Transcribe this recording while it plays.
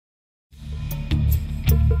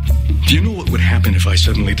Do you know what would happen if I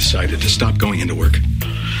suddenly decided to stop going into work?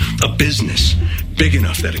 A business big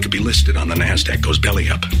enough that it could be listed on the NASDAQ goes belly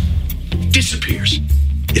up. Disappears.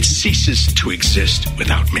 It ceases to exist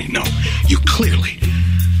without me. No, you clearly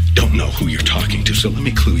don't know who you're talking to, so let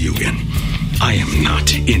me clue you in. I am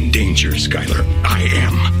not in danger, Skylar. I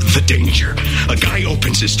am the danger. A guy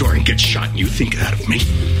opens his door and gets shot, and you think that of me?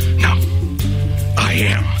 No. I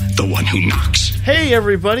am the one who knocks. Hey,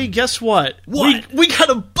 everybody, guess what? What? We got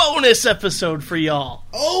a bonus episode for y'all.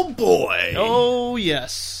 Oh, boy. Oh,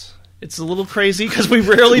 yes. It's a little crazy because we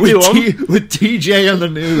rarely do them. With TJ on the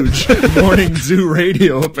Nuge. Morning Zoo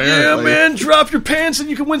Radio, apparently. Yeah, man, drop your pants and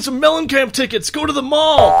you can win some Mellencamp tickets. Go to the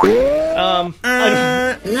mall. Love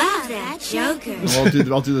that Joker.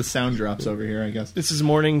 I'll do the sound drops over here, I guess. This is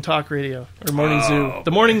Morning Talk Radio, or Morning Zoo.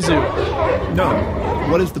 The Morning Zoo. No.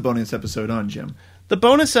 What is the bonus episode on, Jim? The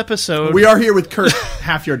bonus episode... We are here with Kurt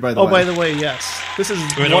Halfyard, by the way. Oh, by the way, yes. This is...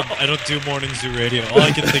 I don't do Morning Zoo Radio. All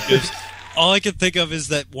I can think of is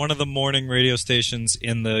that one of the morning radio stations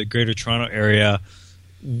in the Greater Toronto area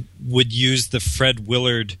would use the Fred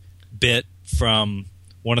Willard bit from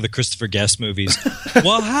one of the Christopher Guest movies.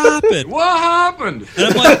 What happened? What happened? And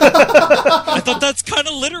I'm like, I thought that's kind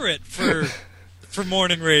of literate for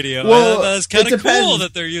morning radio. Well, that's kind it of cool depends.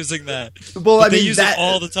 that they're using that. Well, But I they mean, use that, it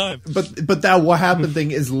all the time. But that what happened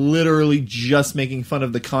thing is literally just making fun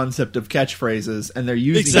of the concept of catchphrases, and they're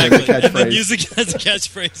using it as a catchphrase. And then using it as a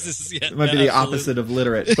catchphrase is it might be the opposite of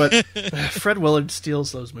literate. But Fred Willard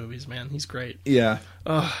steals those movies, man. He's great. yeah.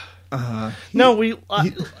 No, we...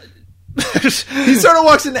 He sort of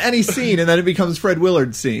walks into any scene, and then it becomes Fred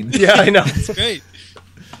Willard's scene. yeah, I know. It's great.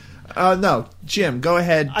 No, Jim, go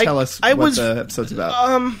ahead. Tell us what the episode's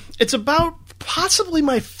about. It's about possibly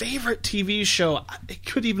my favorite TV show. It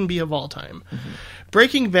could even be of all time. Mm-hmm.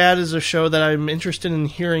 Breaking Bad is a show that I'm interested in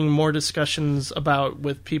hearing more discussions about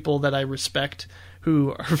with people that I respect,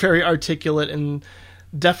 who are very articulate and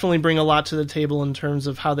definitely bring a lot to the table in terms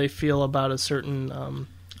of how they feel about a certain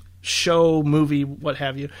show, movie, what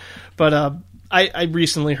have you. But I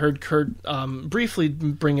recently heard Kurt briefly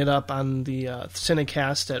bring it up on the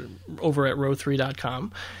Cinecast over at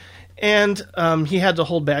row3.com. And he had to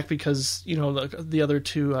hold back because, the other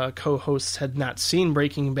two co-hosts had not seen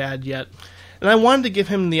Breaking Bad yet. And I wanted to give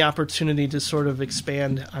him the opportunity to sort of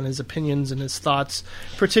expand on his opinions and his thoughts,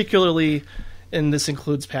 particularly, and this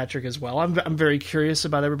includes Patrick as well. I'm very curious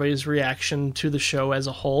about everybody's reaction to the show as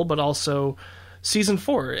a whole, but also Season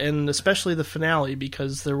 4, and especially the finale,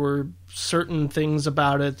 because there were certain things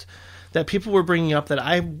about it that people were bringing up that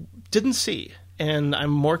I didn't see. And I'm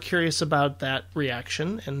more curious about that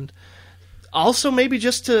reaction, and also maybe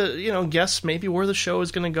just to, guess maybe where the show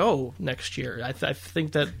is going to go next year. I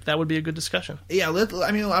think that would be a good discussion. Yeah, I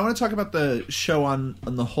want to talk about the show on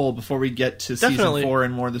the whole before we get to Season 4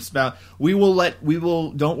 and more of this about.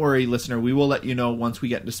 Don't worry, listener, we will let you know once we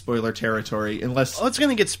get into spoiler territory, unless... Oh, it's going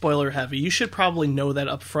to get spoiler heavy. You should probably know that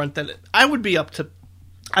up front, that I would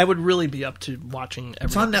really be up to watching every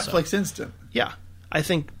It's on episode. Netflix Instant. Yeah. I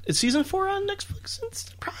think, is Season 4 on Netflix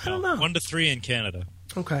Instant? I don't know. 1 to 3 in Canada.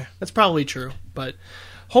 Okay, that's probably true, but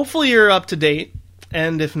hopefully you're up to date,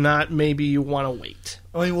 and if not, maybe you want to wait.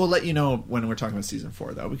 I mean, we'll let you know when we're talking about Season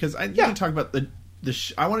 4, though, because I can talk about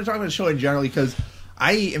I want to talk about the show in general, because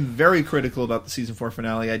I am very critical about the Season 4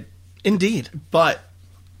 finale. Indeed. But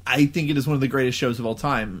I think it is one of the greatest shows of all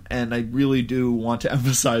time, and I really do want to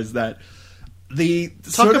emphasize that.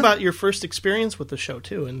 Talk about your first experience with the show,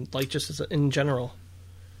 too, and just in general.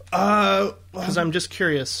 Because I'm just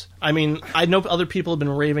curious. I mean, I know other people have been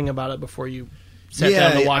raving about it before you sat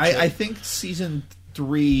down to watch it. I think Season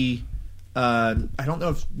 3... I don't know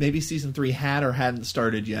if maybe Season 3 had or hadn't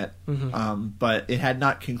started yet, but it had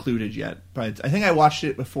not concluded yet. But I think I watched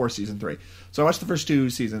it before Season 3. So I watched the first 2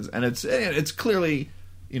 seasons, and it's clearly,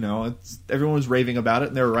 everyone was raving about it,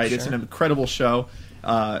 and they were right. Sure. It's an incredible show.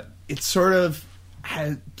 It sort of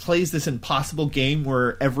plays this impossible game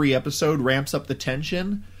where every episode ramps up the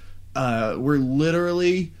tension. We're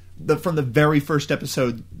literally from the very first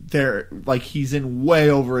episode there, like he's in way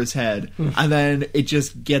over his head, and then it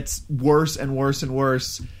just gets worse and worse and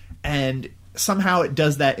worse, and somehow it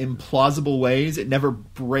does that in plausible ways. It never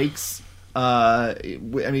breaks. I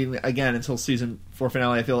mean, again, until Season 4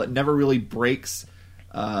 finale, I feel it never really breaks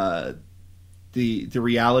the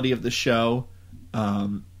reality of the show,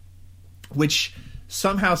 which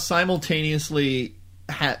somehow simultaneously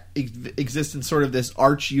exists in sort of this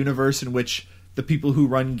arch universe in which the people who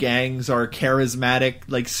run gangs are charismatic,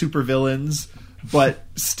 like supervillains, but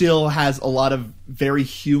still has a lot of very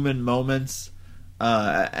human moments,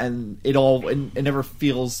 and it never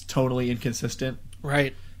feels tonally inconsistent.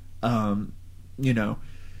 Right.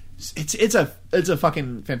 it's a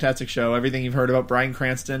fucking fantastic show. Everything you've heard about Bryan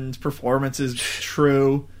Cranston's performance is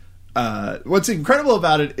true. What's incredible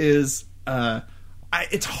about it is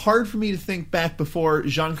it's hard for me to think back before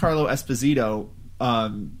Giancarlo Esposito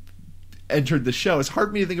entered the show. It's hard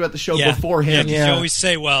for me to think about the show before him. Yeah, you always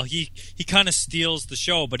say, well, he kind of steals the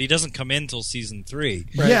show, but he doesn't come in till season 3.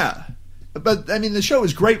 Right? Yeah. But, I mean, the show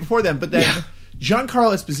was great before then, but then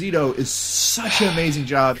Giancarlo Esposito is such an amazing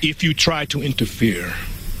job. If you try to interfere,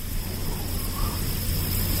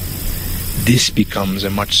 this becomes a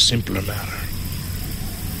much simpler matter.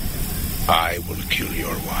 I will kill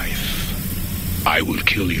your wife. I will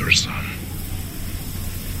kill your son.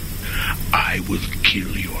 I will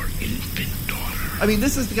kill your infant daughter. I mean,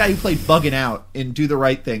 this is the guy who played Buggin' Out in Do the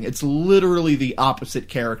Right Thing. It's literally the opposite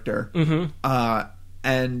character. Mm-hmm.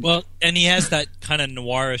 And he has that kind of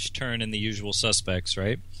noirish turn in The Usual Suspects,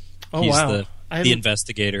 right? Oh, He's wow. the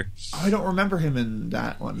investigator. I don't remember him in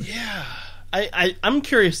that one. Yeah. I'm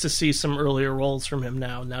curious to see some earlier roles from him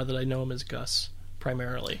now that I know him as Gus,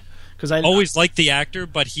 primarily. Because I always liked the actor,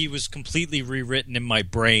 but he was completely rewritten in my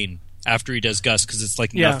brain after he does Gus, because it's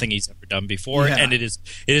like nothing he's ever done before. Yeah. And it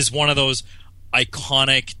is one of those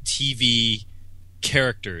iconic TV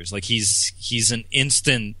characters. Like he's an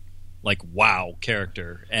instant wow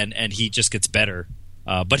character, and he just gets better.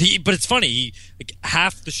 But it's funny,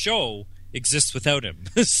 half the show exists without him.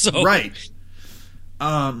 So right.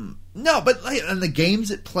 No, but and the games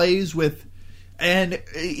it plays with, and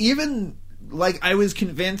even I was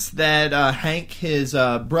convinced that Hank, his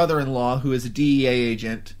brother-in-law, who is a DEA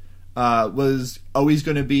agent, was always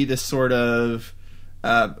going to be this sort of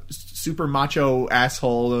super macho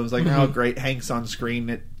asshole. It was like, oh great, Hank's on screen.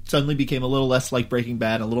 It suddenly became a little less like Breaking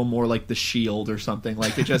Bad, a little more like The Shield or something.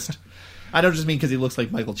 Like it just, I don't just mean because he looks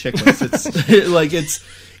like Michael Chiklis.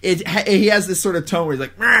 He has this sort of tone where he's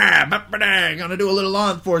like, gonna do a little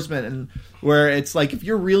law enforcement, and where it's like, if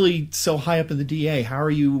you're really so high up in the DA, how are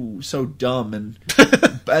you so dumb and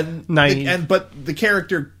naive? But the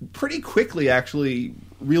character pretty quickly actually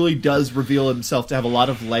really does reveal himself to have a lot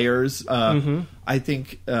of layers. I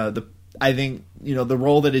think the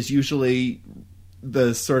role that is usually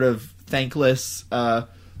the sort of thankless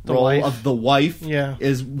role of the wife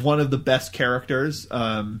is one of the best characters.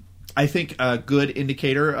 I think a good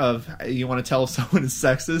indicator of you want to tell if someone is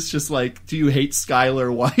sexist, just like, do you hate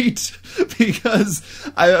Skylar White? Because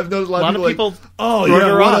I've noticed a lot of people oh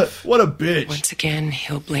yeah, what a bitch. Once again,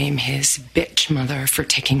 he'll blame his bitch mother for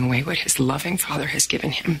taking away what his loving father has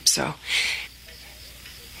given him. So,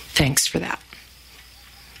 thanks for that.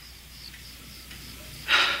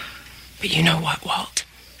 But you know what, Walt?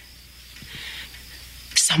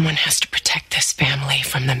 Someone has to protect this family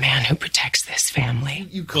from the man who protects this family.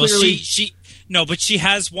 You clearly... Well, she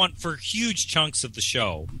has one for huge chunks of the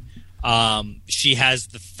show. She has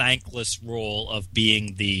the thankless role of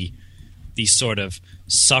being the sort of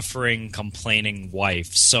suffering, complaining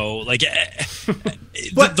wife. So, but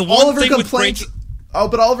the all one of her thing complaints.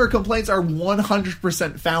 But all of her complaints are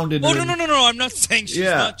 100% founded. Oh, no! I'm not saying she's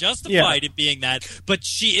not justified in being that, but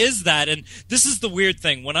she is that. And this is the weird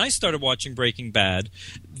thing. When I started watching Breaking Bad,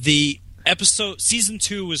 the season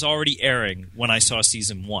 2 was already airing when I saw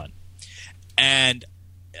season 1, and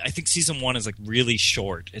I think season 1 is really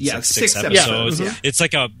short. It's 6 episodes. Yeah. It's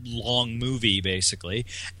like a long movie, basically.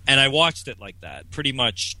 And I watched it like that, pretty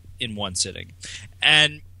much in one sitting.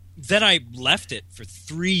 And then I left it for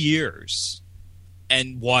 3 years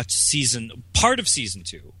and watched part of season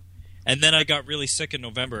 2. And then I got really sick in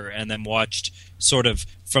November and then watched sort of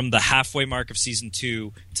from the halfway mark of season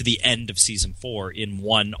 2 to the end of season 4 in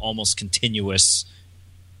one almost continuous,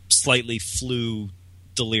 slightly flu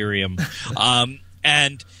delirium.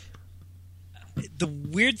 And the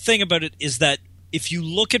weird thing about it is that if you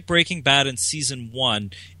look at Breaking Bad in season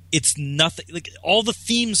 1, it's nothing, all the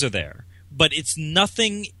themes are there, but it's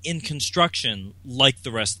nothing in construction like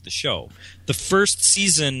the rest of the show. The first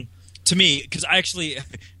season, to me, because I actually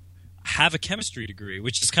have a chemistry degree,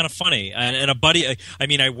 which is kind of funny, and a buddy,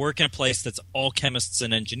 I work in a place that's all chemists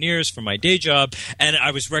and engineers for my day job, and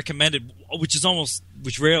I was recommended, which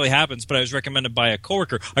rarely happens, but I was recommended by a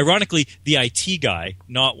coworker, ironically the IT guy,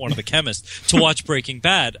 not one of the chemists, to watch Breaking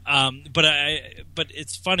Bad. But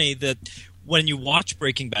it's funny that when you watch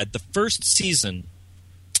Breaking Bad, the first season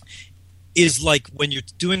is like when you're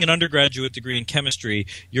doing an undergraduate degree in chemistry,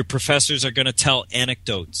 your professors are going to tell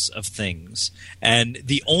anecdotes of things. And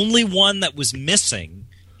the only one that was missing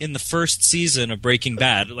in the first season of Breaking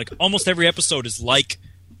Bad, almost every episode is like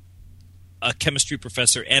a chemistry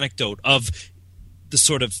professor anecdote of the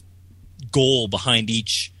sort of goal behind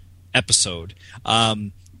each episode.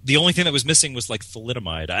 the only thing that was missing was like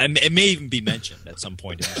thalidomide. It may even be mentioned at some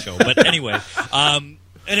point in the show. But anyway, and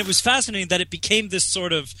it was fascinating that it became this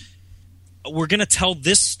sort of, we're going to tell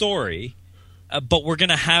this story, but we're going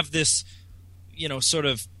to have this, sort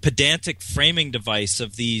of pedantic framing device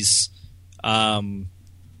of these,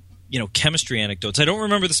 chemistry anecdotes. I don't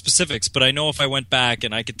remember the specifics, but I know if I went back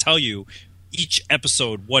and I could tell you each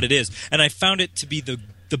episode what it is. And I found it to be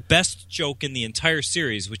the best joke in the entire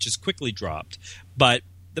series, which is quickly dropped. But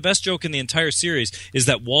the best joke in the entire series is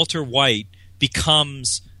that Walter White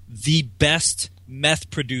becomes the best meth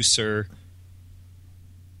producer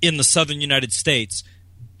in the southern United States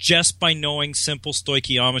just by knowing simple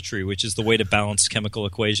stoichiometry, which is the way to balance chemical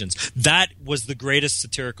equations. That was the greatest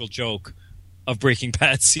satirical joke of Breaking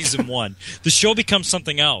Bad season 1. The show becomes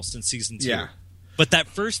something else in season 2. Yeah. But that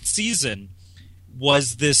first season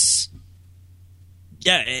was this...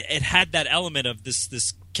 Yeah, it had that element of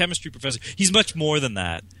this chemistry professor. He's much more than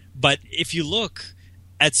that. But if you look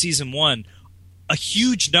at season 1, a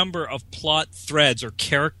huge number of plot threads or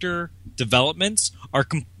character developments are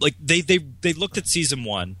they looked at season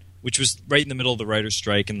 1, which was right in the middle of the writer's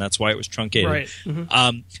strike, and that's why it was truncated. Right.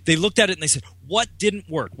 Mm-hmm. They looked at it and they said, "What didn't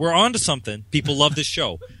work? We're on to something. People love this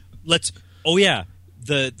show. The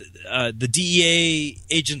DEA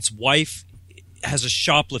agent's wife has a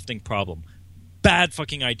shoplifting problem. Bad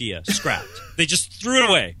fucking idea. Scrapped. They just threw it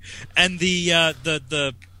away. And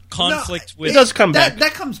the conflict with it does come back.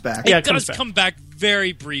 That comes back. Yeah, it does come back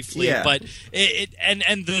very briefly. Yeah. But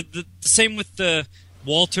the same with the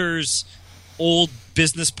Walter's old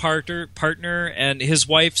business partner and his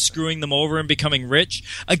wife screwing them over and becoming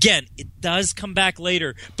rich. Again, it does come back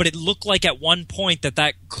later, but it looked like at one point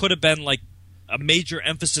that could have been like a major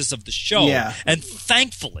emphasis of the show. Yeah. And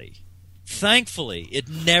thankfully, it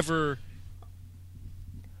never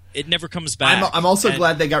comes back. I'm also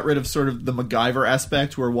glad they got rid of sort of the MacGyver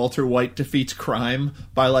aspect where Walter White defeats crime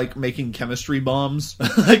by like making chemistry bombs.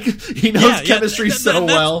 Like he knows chemistry so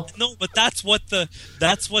well. No, but that's what the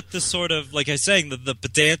sort of, like I was saying, the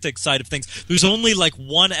pedantic side of things. There's only like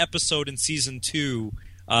one episode in season 2,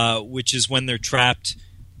 which is when they're trapped,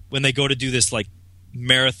 when they go to do this like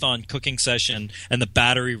marathon cooking session and the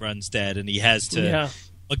battery runs dead and he has to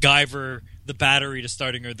MacGyver the battery to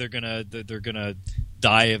starting, or they're gonna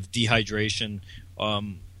die of dehydration,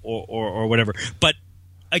 or whatever. But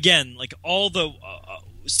again, like all the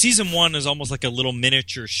season 1 is almost like a little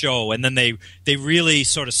miniature show, and then they really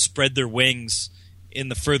sort of spread their wings in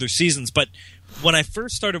the further seasons. But when I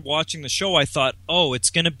first started watching the show, I thought, oh, it's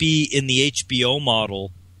going to be in the HBO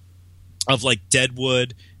model of like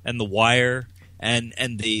Deadwood and The Wire. And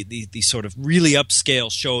the sort of really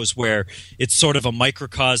upscale shows where it's sort of a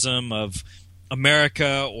microcosm of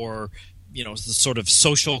America, or the sort of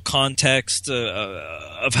social context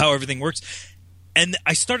of how everything works. And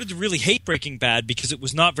I started to really hate Breaking Bad because it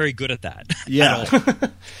was not very good at that. Yeah. At all.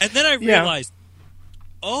 And then I realized,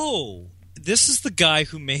 this is the guy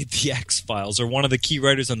who made the X-Files, or one of the key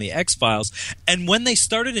writers on the X-Files. And when they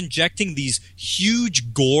started injecting these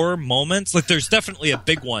huge gore moments, like there's definitely a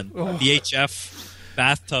big one, the HF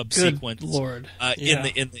bathtub sequence. Lord.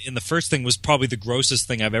 In the first thing was probably the grossest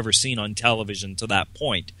thing I've ever seen on television to that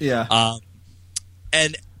point. Yeah.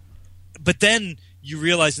 But then you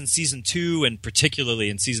realize in season 2, and particularly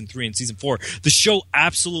in season 3 and season 4, the show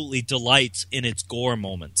absolutely delights in its gore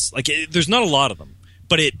moments. Like there's not a lot of them,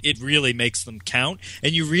 but it really makes them count.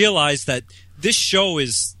 And you realize that this show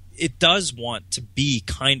it does want to be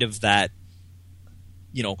kind of that,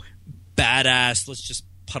 badass, let's just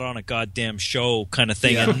put on a goddamn show kind of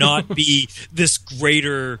thing, and not be this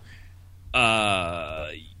greater,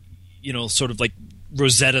 sort of like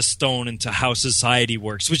Rosetta Stone into how society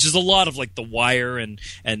works, which is a lot of like The Wire and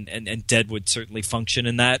Deadwood certainly function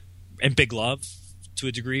in that, and Big Love to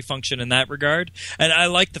a degree function in that regard. And I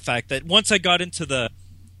like the fact that once I got into the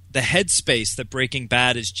headspace that Breaking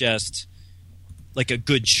Bad is just like a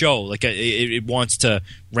good show, like it wants to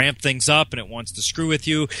ramp things up and it wants to screw with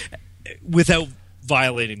you without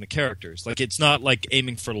violating the characters. Like it's not like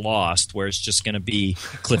aiming for Lost, where it's just going to be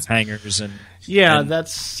cliffhangers and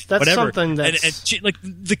that's whatever. Something that's and like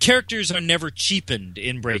the characters are never cheapened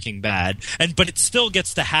in Breaking Bad, but it still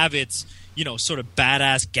gets to have its sort of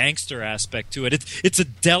badass gangster aspect to it. It's a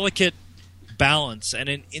delicate balance, and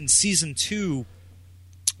in season 2,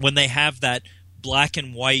 when they have that black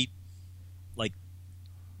and white like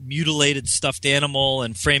mutilated stuffed animal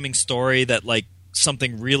and framing story that like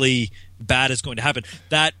something really bad is going to happen.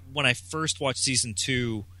 That when I first watched season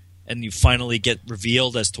 2 and you finally get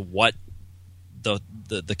revealed as to what the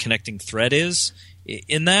connecting thread is,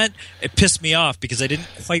 in that. It pissed me off because I didn't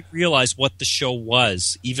quite realize what the show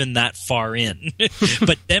was even that far in.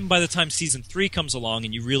 But then by the time season 3 comes along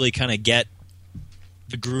and you really kind of get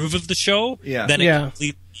the groove of the show, then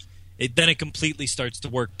it completely starts to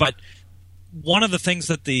work. But one of the things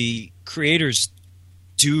that the creators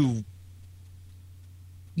do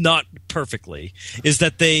not perfectly is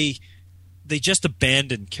that they just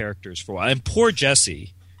abandon characters for a while. And poor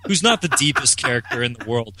Jesse, who's not the deepest character in the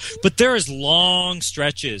world, but there is long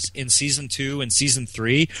stretches in season 2 and season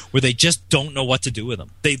 3 where they just don't know what to do with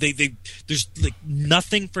him. There's like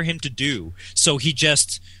nothing for him to do, so he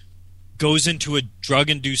just goes into a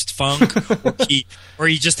drug-induced funk, or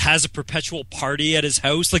he just has a perpetual party at his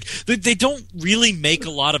house. Like they don't really make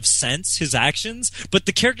a lot of sense, his actions, but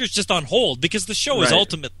the character's just on hold because the show is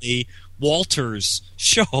ultimately Walter's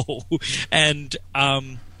show. And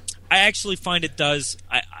I actually find it does.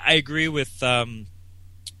 I agree with you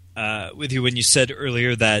when you said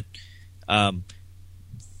earlier that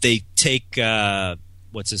they take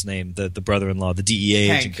what's his name, the brother-in-law, the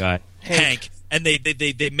DEA agent guy, Hank. And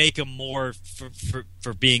they make him more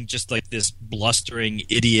for being just like this blustering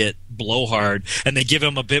idiot blowhard, and they give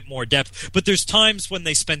him a bit more depth. But there's times when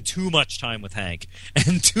they spend too much time with Hank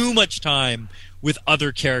and too much time with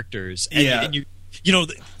other characters. And you know,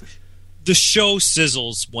 the show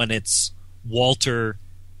sizzles when it's Walter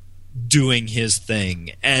doing his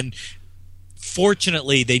thing. And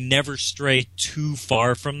fortunately, they never stray too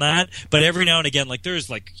far from that. But every now and again, like there's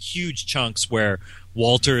like huge chunks where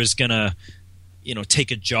Walter is gonna, you know, take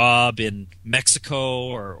a job in Mexico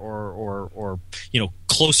or you know,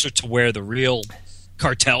 closer to where the real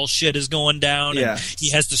cartel shit is going down, and he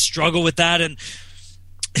has to struggle with that, and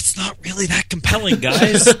it's not really that compelling,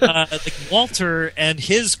 guys. Like Walter and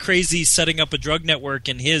his crazy setting up a drug network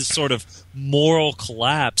and his sort of moral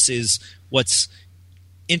collapse is what's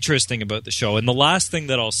interesting about the show. And the last thing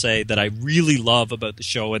that I'll say that I really love about the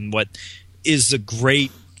show, and what is a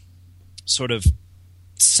great sort of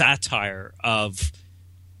satire of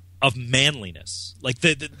manliness. Like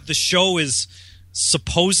the show is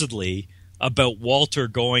supposedly about Walter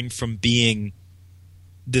going from being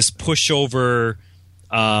this pushover,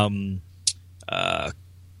 almost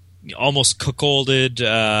cuckolded,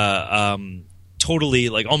 totally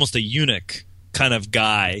like almost a eunuch kind of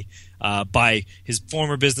guy by his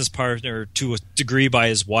former business partner, to a degree by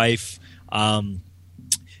his wife,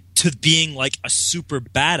 to being like a super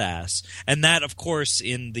badass. And that, of course,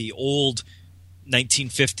 in the old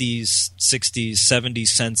 1950s, 60s, 70s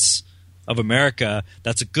sense of America,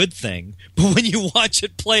 that's a good thing. But when you watch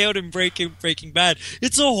it play out in Breaking Bad,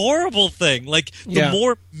 it's a horrible thing. Like, the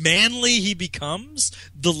more manly he becomes,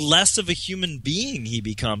 the less of a human being he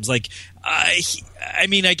becomes. Like, I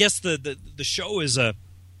mean, I guess the show is a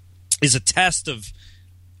test of,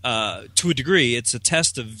 to a degree, it's a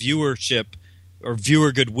test of viewership or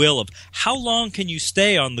viewer goodwill, of how long can you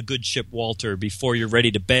stay on the good ship Walter before you're ready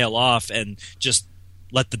to bail off and just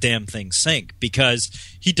let the damn thing sink. Because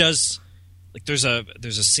he does, like, there's a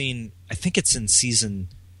scene, I think it's in season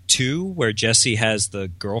 2, where Jesse has the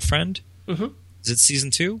girlfriend. Mm-hmm. Is it season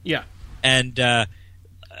 2? Yeah. And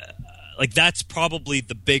like, that's probably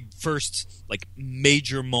the big first, like,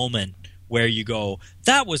 major moment where you go,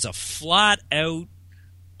 that was a flat out,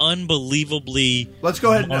 unbelievably. Let's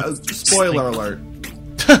go ahead and spoiler alert.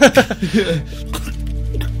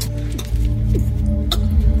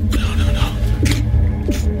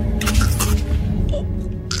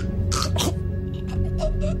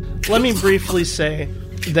 Let me briefly say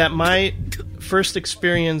that my first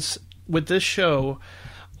experience with this show,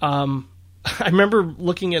 I remember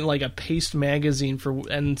looking at like a Paste magazine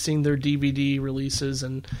and seeing their DVD releases,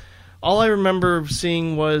 and all I remember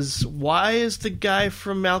seeing was, why is the guy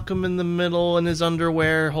from Malcolm in the Middle in his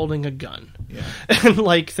underwear holding a gun? Yeah. And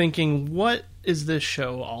like thinking, what is this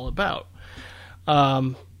show all about?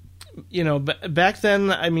 You know, back then,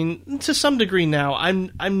 I mean, to some degree now,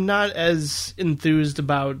 I'm not as enthused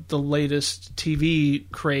about the latest TV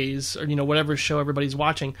craze, or, you know, whatever show everybody's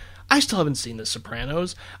watching. I still haven't seen The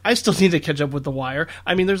Sopranos. I still need to catch up with The Wire.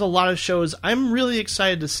 I mean, there's a lot of shows I'm really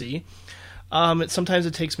excited to see. Sometimes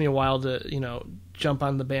it takes me a while to, you know, jump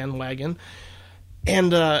on the bandwagon.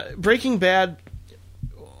 And Breaking Bad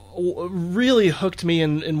really hooked me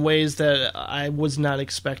in ways that I was not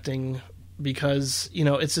expecting, because, you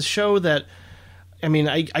know, it's a show that, I mean,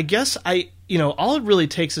 I guess you know, all it really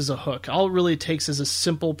takes is a hook. All it really takes is a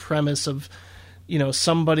simple premise of, you know,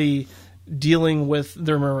 somebody dealing with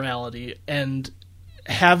their morality and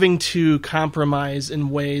having to compromise in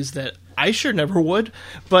ways that I sure never would,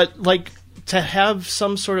 but like to have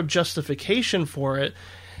some sort of justification for it.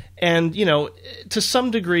 And, to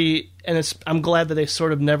some degree, and I'm glad that they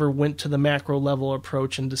sort of never went to the macro level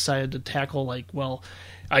approach and decided to tackle, like, well,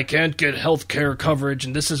 I can't get health care coverage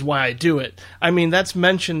and this is why I do it. I mean, that's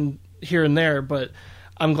mentioned here and there, but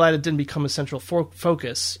I'm glad it didn't become a central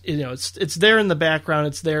focus. It's there in the background.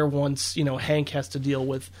 It's there once, Hank has to deal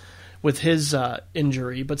with his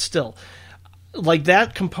injury, but still, like,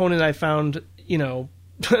 that component I found,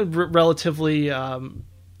 relatively,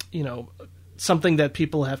 something that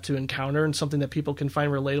people have to encounter and something that people can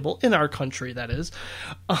find relatable in our country, that is.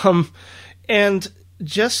 And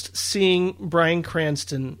just seeing Bryan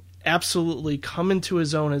Cranston absolutely come into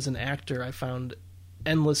his own as an actor, I found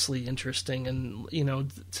endlessly interesting. And,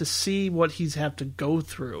 to see what he's had to go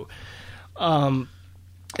through, and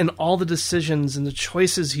all the decisions and the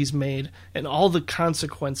choices he's made and all the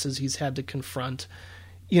consequences he's had to confront.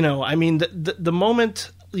 I mean, the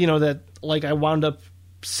moment, that, like, I wound up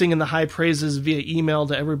singing the high praises via email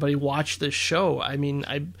to everybody watch this show. I mean,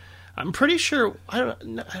 I'm pretty sure, I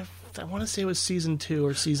want to say it was season 2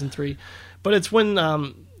 or season 3, but it's when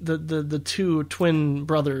the two twin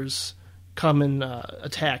brothers come and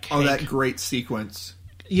attack Hank. Oh, that great sequence.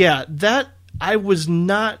 Yeah, that I was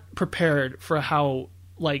not prepared for how,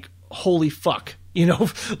 like, holy fuck,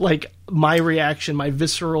 like, my reaction, my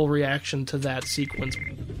visceral reaction to that sequence.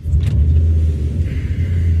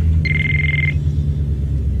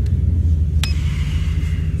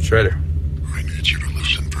 Shredder. I need you to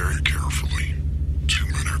listen very carefully. 2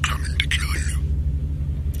 men are coming to kill you.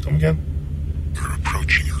 Come again? They're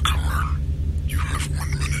approaching your car. You have 1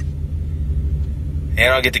 minute. Hey,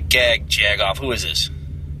 I don't get the jag off. Who is this?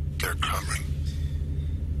 They're coming.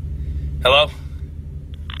 Hello?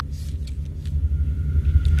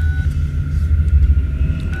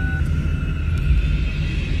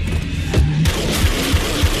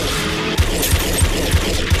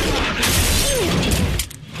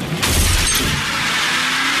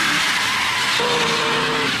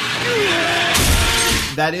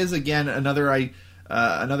 That is, again, another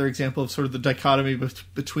example of sort of the dichotomy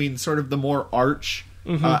between sort of the more arch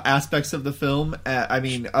aspects of the film. Of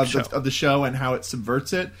the show and how it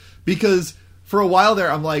subverts it. Because for a while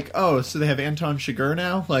there, I'm like, oh, so they have Anton Chigurh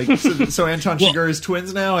now, like, so Anton Chigurh is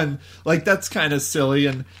twins now, and, like, that's kind of silly.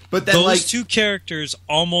 But then, those, like, two characters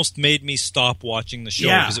almost made me stop watching the show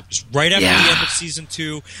because it was right after the end of season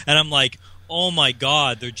 2, and I'm like, oh my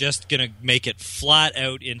god, they're just gonna make it flat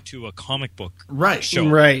out into a comic book show.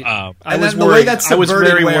 Right. And then the way that's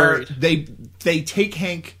subverted, where they take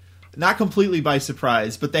Hank not completely by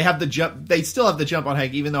surprise, but they have the jump. They still have the jump on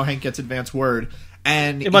Hank, even though Hank gets advance word.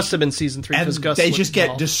 And it must have been season 3 because Gus they just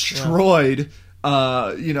get destroyed.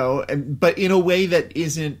 But in a way that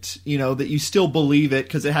isn't, that you still believe it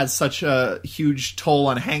because it has such a huge toll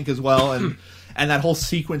on Hank as well, and that whole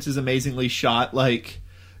sequence is amazingly shot. Like,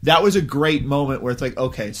 that was a great moment where it's like,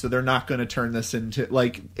 okay, so they're not going to turn this into,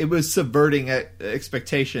 like, it was subverting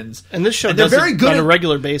expectations. And this show does it on a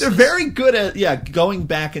regular basis. They're very good at, going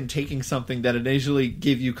back and taking something that initially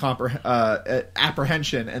gave you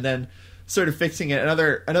apprehension and then sort of fixing it.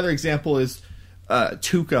 Another example is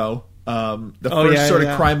Tuco. The first sort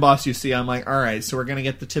of crime boss you see. I'm like, all right, so we're gonna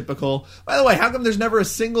get the typical. By the way, how come there's never a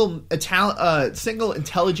single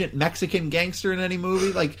intelligent Mexican gangster in any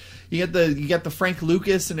movie? Like, you get the Frank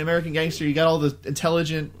Lucas in American Gangster. You got all the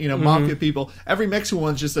intelligent, mafia people. Every Mexican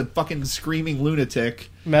one's just a fucking screaming lunatic.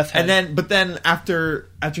 Meth head. But then after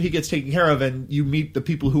he gets taken care of, and you meet the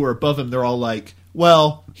people who are above him, they're all like,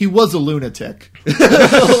 well, he was a lunatic.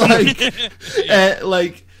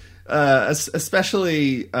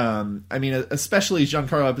 Especially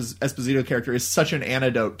Giancarlo Esposito character is such an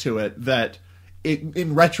antidote to it that it,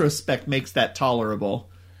 in retrospect, makes that tolerable.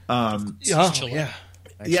 He's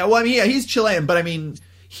Chilean, but I mean,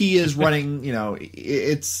 he is running.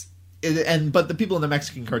 But the people in the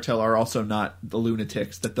Mexican cartel are also not the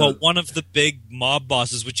lunatics that. One of the big mob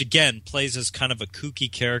bosses, which again plays as kind of a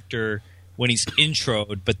kooky character when he's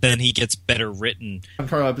introed, but then he gets better written.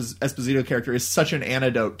 Giancarlo Esposito character is such an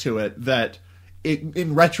antidote to it that it,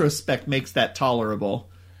 in retrospect, makes that tolerable.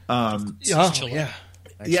 He's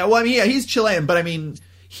Chilean, but I mean,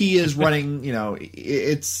 he is running.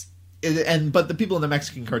 But the people in the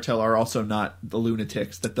Mexican cartel are also not the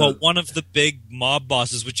lunatics that. One of the big mob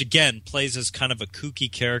bosses, which again plays as kind of a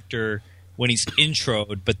kooky character when he's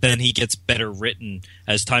introed, but then he gets better written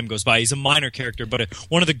as time goes by. He's a minor character, but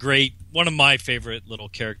one of my favorite little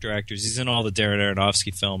character actors. He's in all the Darren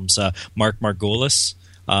Aronofsky films. Mark Margolis.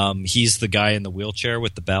 He's the guy in the wheelchair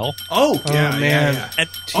with the bell. Oh, man. Yeah. And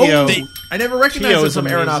I never recognized him from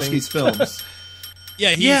Aronofsky's films.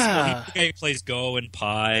 He's the guy who plays Go and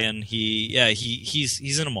Pi, and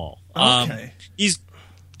he's in them all. Okay. He's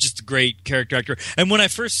just great character actor. And when I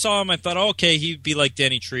first saw him, I thought, okay, he'd be like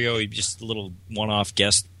Danny Trejo. He'd be just a little one-off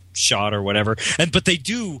guest shot or whatever. But they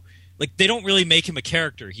don't really make him a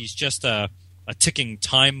character. He's just a ticking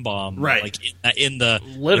time bomb, right? Like in the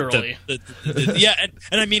literally, yeah.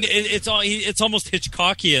 And I mean, it's almost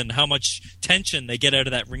Hitchcockian how much tension they get out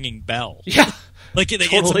of that ringing bell. Yeah, like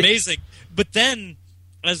totally. It's amazing. But then,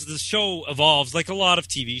 as the show evolves, like a lot of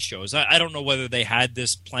TV shows, I don't know whether they had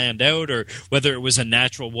this planned out or whether it was a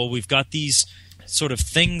natural. Well, we've got these sort of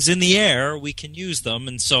things in the air, we can use them,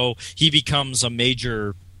 and so he becomes a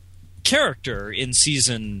major character in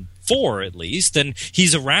season 4 at least, and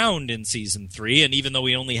he's around in season 3, and even though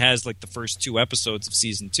he only has like the first 2 episodes of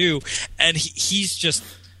season 2, and he's just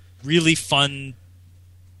really fun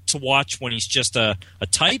to watch when he's just a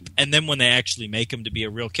type, and then when they actually make him to be a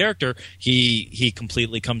real character, he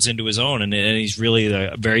completely comes into his own, and he's really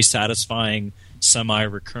a very satisfying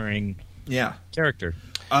semi-recurring character.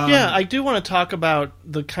 I do want to talk about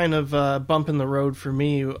the kind of bump in the road for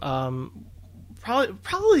me.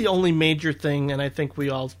 Probably the only major thing, and I think we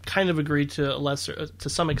all kind of agree to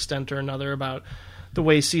some extent or another about the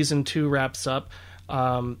way season 2 wraps up.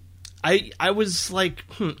 I was like,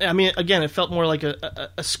 I mean, again, it felt more like a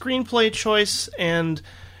screenplay choice, and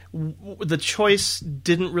the choice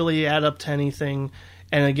didn't really add up to anything.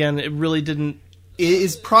 And again, it really didn't. It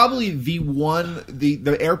is probably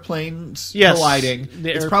the airplanes colliding.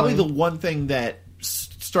 It's probably the one thing that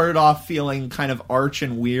started off feeling kind of arch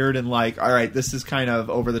and weird and like, all right, this is kind of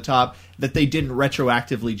over the top, that they didn't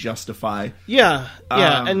retroactively justify. Yeah,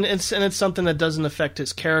 and it's something that doesn't affect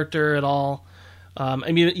his character at all.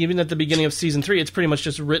 I mean, even at the beginning of season 3, it's pretty much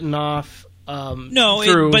just written off. But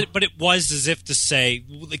it was as if to say,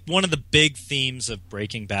 like, one of the big themes of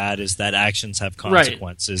Breaking Bad is that actions have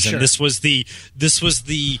consequences, right. And this was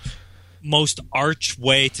the most arch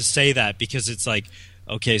way to say that, because it's like,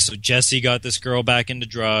 okay, so Jesse got this girl back into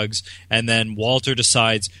drugs, and then Walter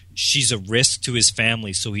decides she's a risk to his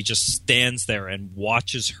family, so he just stands there and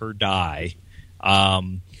watches her die.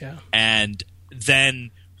 And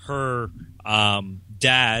then her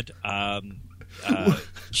dad,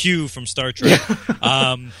 Q from Star Trek,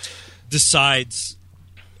 decides,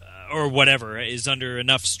 or whatever, is under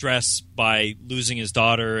enough stress by losing his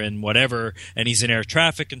daughter and whatever, and he's an air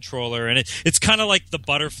traffic controller, and it's kind of like the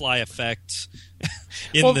butterfly effect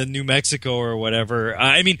in the New Mexico or whatever.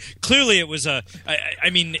 I mean, clearly it was I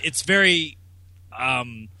mean, it's very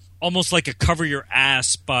almost like a cover your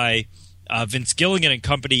ass by Vince Gilligan and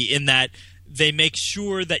company, in that they make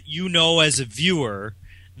sure that you know as a viewer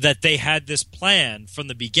that they had this plan from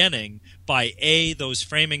the beginning by A, those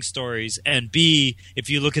framing stories, and B, if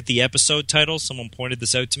you look at the episode titles, someone pointed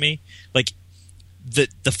this out to me, like the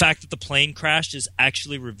fact that the plane crashed is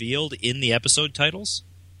actually revealed in the episode titles.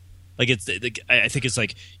 Like I think it's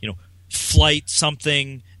like, flight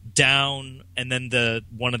something down, and then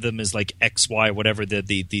one of them is like XY, whatever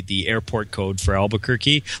the airport code for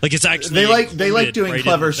Albuquerque. Like, it's actually they like doing right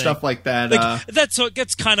clever stuff like that. Like, so it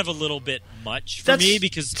gets kind of a little bit much for me,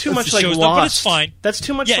 because too much like Lost. But it's fine. That's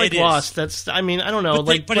too much like Lost. That's, I mean, I don't know,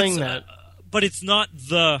 playing that. But it's not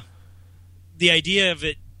the idea of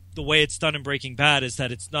it. The way it's done in Breaking Bad is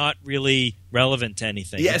that it's not really relevant to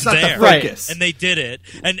anything. Yeah, it's not there. the focus. And they did it.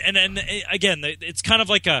 And again, it's kind of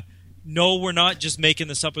like no, we're not just making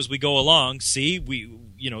this up as we go along. See,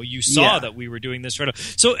 you saw that we were doing this right now.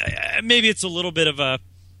 So maybe it's a little bit of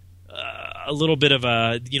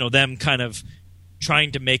them kind of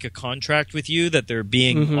trying to make a contract with you that they're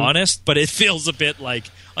being honest, but it feels a bit like,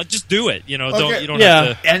 just do it. You don't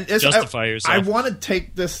have to justify yourself. I want to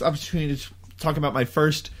take this opportunity to talk about my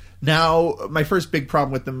first big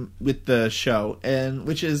problem with the show, and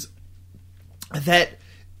which is that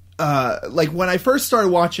like when I first started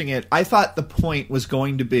watching it, I thought the point was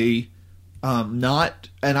going to be not,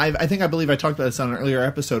 and I believe I talked about this on an earlier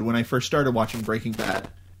episode when I first started watching Breaking Bad,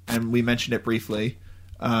 and we mentioned it briefly,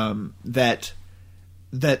 that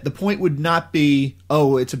the point would not be,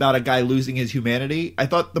 it's about a guy losing his humanity. I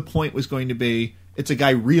thought the point was going to be, it's a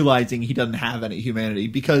guy realizing he doesn't have any humanity,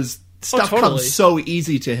 because stuff comes so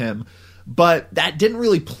easy to him. But that didn't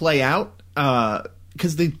really play out,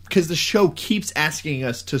 because the show keeps asking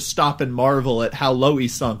us to stop and marvel at how low he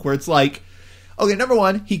sunk, where it's like, okay, number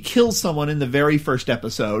one, he kills someone in the very first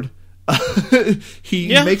episode. He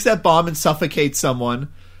makes that bomb and suffocates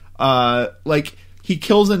someone. He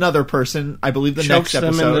kills another person, I believe next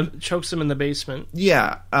episode. Chokes him in the basement.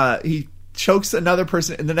 Yeah, he chokes another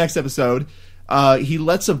person in the next episode. He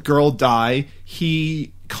lets a girl die.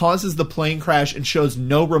 He causes the plane crash and shows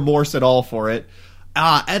no remorse at all for it.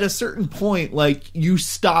 At a certain point, like, you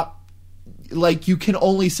stop. like you can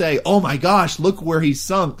only say, "Oh my gosh, look where he's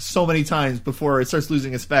sunk" so many times before it starts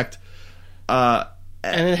losing effect. And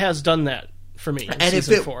it has done that for me in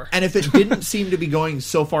season 4. And if it didn't seem to be going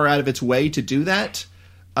so far out of its way to do that,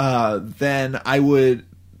 then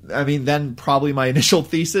then probably my initial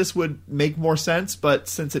thesis would make more sense. But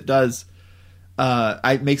since it does,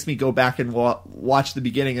 it makes me go back and watch the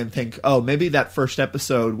beginning and think, oh, maybe that first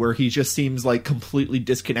episode where he just seems like completely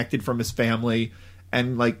disconnected from his family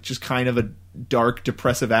and like just kind of a dark,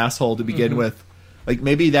 depressive asshole to begin with. Like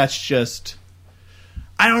maybe that's just,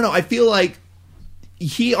 I don't know. I feel like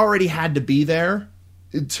he already had to be there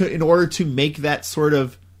in order to make that sort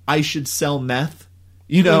of I should sell meth,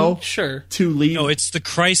 sure, to leave. No, it's the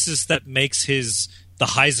crisis that makes the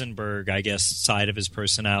Heisenberg, I guess, side of his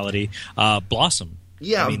personality blossom.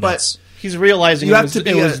 Yeah, I mean, but he's realizing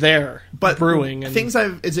it was there, but brewing. And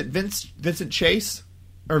is it Vincent Chase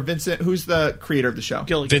or Vincent? Who's the creator of the show?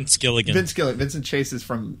 Vince Gilligan. Vincent Chase is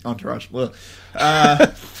from Entourage.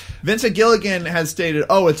 Vincent Gilligan has stated,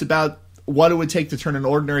 it's about what it would take to turn an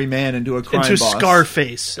ordinary man into a crime boss.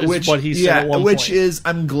 Scarface, is what he said at one point.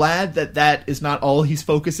 I'm glad that is not all he's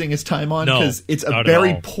focusing his time on, because it's a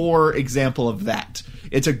very poor example of that.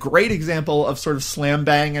 It's a great example of sort of slam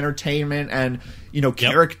bang entertainment and,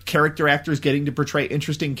 character actors getting to portray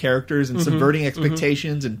interesting characters and subverting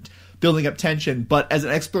expectations and building up tension. But as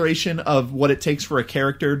an exploration of what it takes for a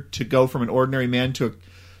character to go from an ordinary man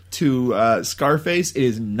to Scarface, it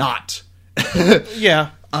is not.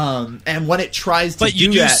 Yeah. And when it tries to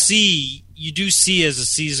you do see as a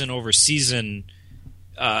season over season,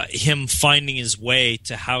 him finding his way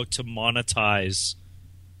to how to monetize,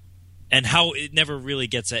 and how it never really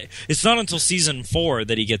gets it's not until season 4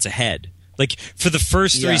 that he gets ahead. Like for the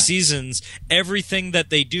first 3 seasons, everything that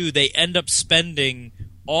they do, they end up spending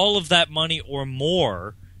all of that money or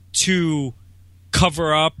more to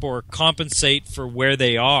cover up or compensate for where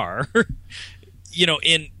they are.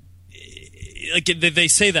 Like they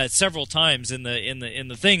say that several times in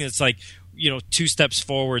the thing. It's like 2 steps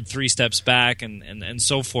forward, 3 steps back, and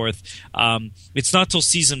so forth. It's not till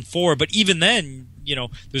season 4, but even then,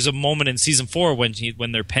 there's a moment in season 4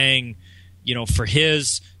 when they're paying, for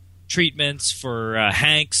his treatments, for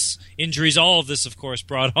Hank's injuries. All of this, of course,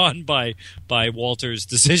 brought on by Walter's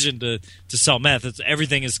decision to sell meth.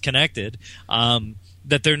 Everything is connected.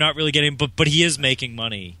 That they're not really getting, but he is making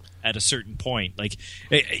money at a certain point. Like,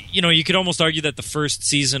 you could almost argue that the first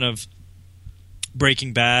season of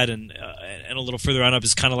Breaking Bad and a little further on up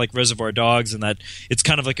is kind of like Reservoir Dogs, and that it's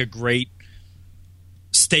kind of like a great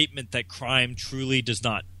statement that crime truly does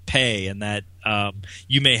not pay, and that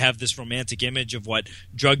you may have this romantic image of what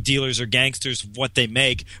drug dealers or gangsters, what they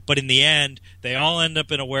make, but in the end, they all end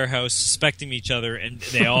up in a warehouse suspecting each other, and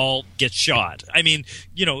they all get shot. I mean,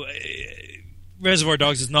 Reservoir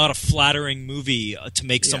Dogs is not a flattering movie to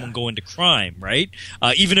make someone go into crime, right?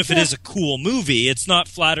 Even if it is a cool movie, it's not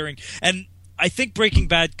flattering. And I think Breaking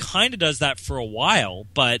Bad kind of does that for a while,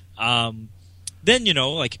 but then,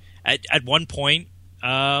 like at one point,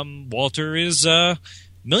 Walter is a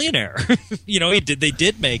millionaire. They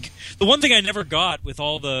did make... The one thing I never got with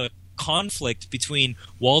all the conflict between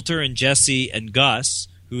Walter and Jesse and Gus,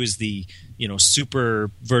 who is the, super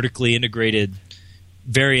vertically integrated,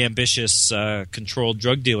 very ambitious, controlled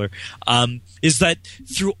drug dealer, is that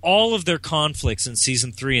through all of their conflicts in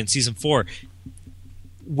season 3 and season 4,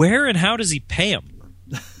 where and how does he pay them?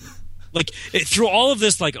 Like through all of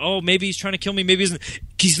this, like, oh, maybe he's trying to kill me, maybe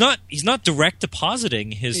he's not direct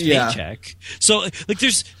depositing his paycheck. So like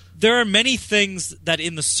there are many things that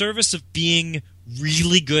in the service of being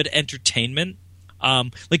really good entertainment,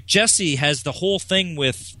 like Jesse has the whole thing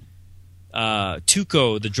with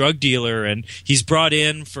Tuco, the drug dealer, and he's brought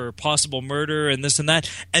in for possible murder and this and that,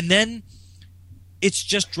 and then it's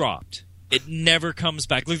just dropped. It never comes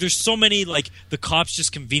back. Like there's so many, like the cops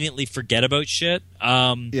just conveniently forget about shit.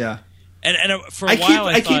 And for a while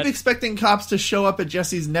I keep expecting cops to show up at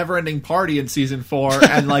Jesse's never-ending party in season 4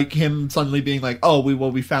 and like him suddenly being like, "Oh,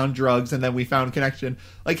 we found drugs and then we found connection."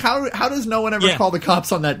 Like how does no one ever call the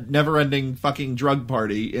cops on that never-ending fucking drug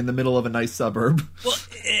party in the middle of a nice suburb? Well,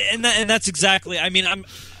 and that's exactly. I mean,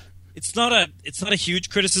 it's not a huge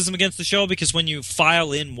criticism against the show, because when you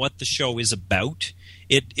file in what the show is about,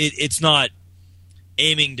 it's not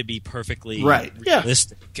aiming to be perfectly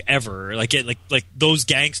realistic ever. Like those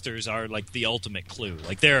gangsters are like the ultimate clue.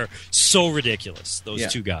 Like they're so ridiculous,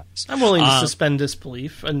 those two guys. I'm willing to suspend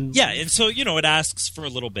disbelief, and so it asks for a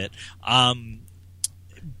little bit,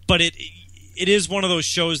 but it is one of those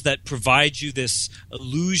shows that provides you this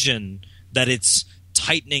illusion that it's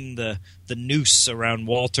tightening the noose around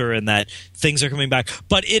Walter and that things are coming back.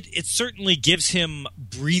 But it certainly gives him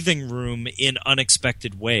breathing room in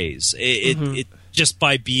unexpected ways. It just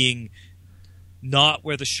by being not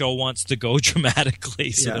where the show wants to go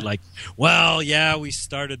dramatically. So they're like, well, yeah, we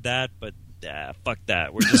started that, but fuck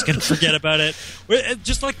that. We're just going to forget about it.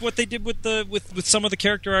 Just like what they did with some of the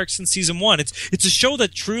character arcs in season 1. It's a show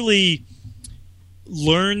that truly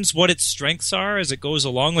learns what its strengths are as it goes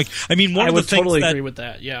along. Like, I mean, one of the things totally agree with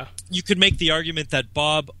that. Yeah, you could make the argument that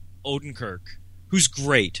Bob Odenkirk, who's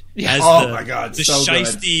great, as my God, the so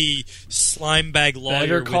shiesty slime bag lawyer.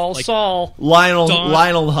 Better call Saul. Lionel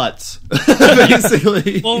Hutz,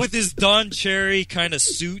 basically. Well, with his Don Cherry kind of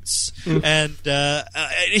suits, and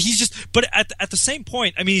he's just. But at the same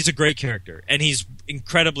point, I mean, he's a great character, and he's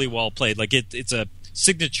incredibly well played. Like it's a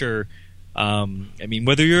signature. I mean,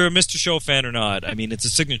 whether you're a Mr. Show fan or not, I mean, it's a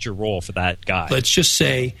signature role for that guy. Let's just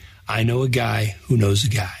say I know a guy who knows a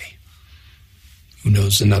guy who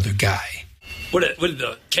knows another guy. What did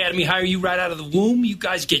the Academy hire you right out of the womb? You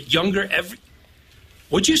guys get younger every...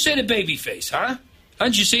 What'd you say to Babyface, huh?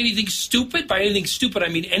 Did you say anything stupid? By anything stupid, I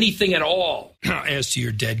mean anything at all. As to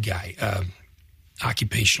your dead guy,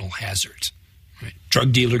 occupational hazards. Right.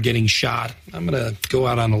 Drug dealer getting shot. I'm going to go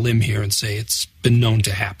out on a limb here and say it's been known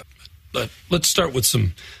to happen. But let's start with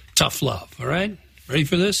some tough love, all right? Ready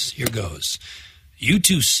for this? Here goes. You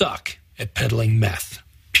two suck at peddling meth,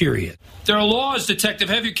 period. There are laws, Detective.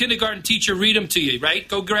 Have your kindergarten teacher read them to you, right?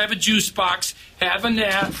 Go grab a juice box, have a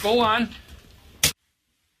nap, go on.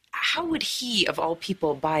 How would he, of all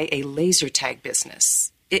people, buy a laser tag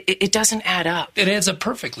business? It doesn't add up. It adds up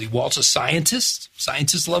perfectly. Walt's a scientist.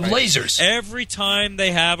 Scientists love lasers. Every time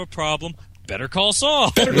they have a problem, better call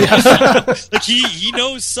Saul. Like he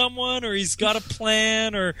knows someone, or he's got a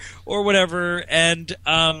plan, or whatever. And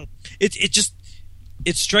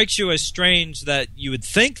it strikes you as strange that you would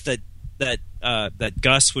think that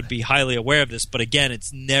Gus would be highly aware of this, but again,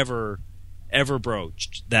 it's never ever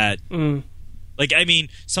broached. That like, I mean,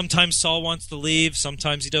 sometimes Saul wants to leave,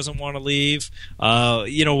 sometimes he doesn't want to leave,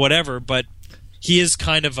 whatever. But he is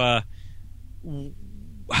kind of a,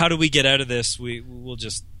 how do we get out of this?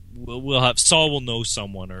 We'll have Saul will know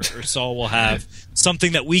someone, or Saul will have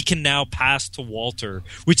something that we can now pass to Walter,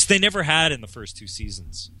 which they never had in the first 2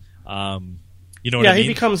 seasons. You know what I mean? He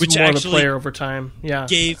becomes which more of a player over time. Yeah,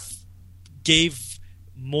 gave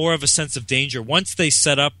more of a sense of danger once they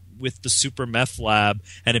set up with the super meth lab,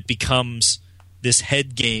 and it becomes this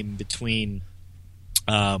head game between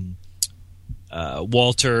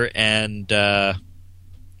Walter and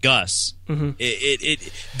Gus.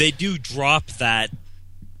 They do drop that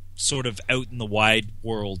sort of out in the wide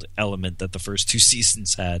world element that the first 2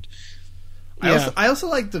 seasons had. I also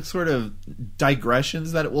like the sort of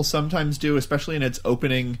digressions that it will sometimes do, especially in its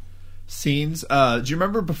opening scenes. Do you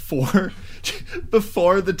remember before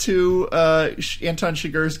the 2 Anton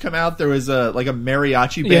Chigurhs come out, there was a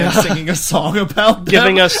mariachi band singing a song about them,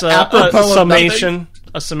 giving us a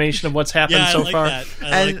summation of what's happened so far.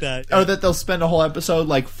 I like that. Or that they'll spend a whole episode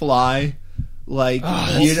like Fly. Like,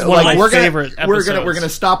 one of my favorite episodes. We're gonna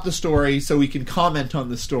stop the story so we can comment on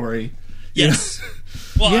the story. Yes.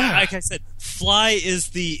 Well, like I said, Fly is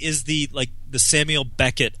the like the Samuel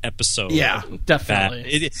Beckett episode. Yeah,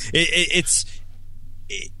 definitely.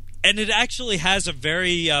 And it actually has a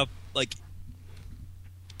very like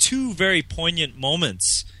 2 very poignant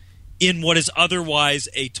moments in what is otherwise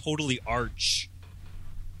a totally arch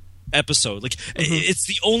episode. Like, it's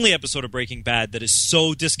the only episode of Breaking Bad that is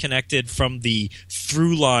so disconnected from the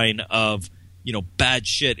through line of, bad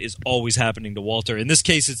shit is always happening to Walter. In this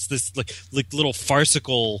case, it's this like little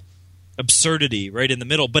farcical absurdity right in the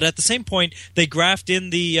middle. But at the same point, they graft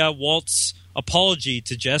in the Walt's apology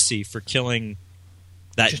to Jesse for killing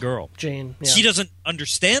that girl, Jane. Yeah. He doesn't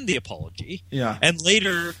understand the apology. Yeah. And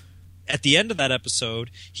later, at the end of that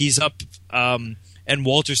episode, he's up, and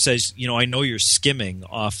Walter says, I know you're skimming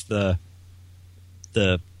off the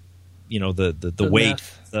weight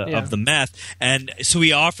of the meth, and so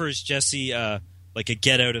he offers Jesse like a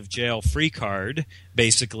get out of jail free card,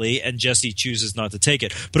 basically, and Jesse chooses not to take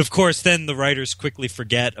it. But of course, then the writers quickly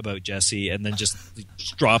forget about Jesse and then just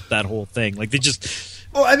drop that whole thing. Like, they just.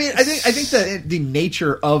 Well, I mean, I think that the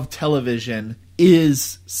nature of television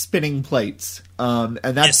is spinning plates, and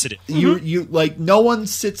that's yes, it is. You like, no one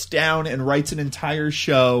sits down and writes an entire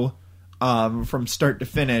show from start to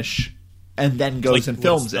finish and then goes and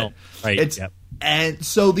films it. Right. And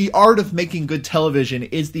so the art of making good television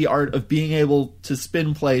is the art of being able to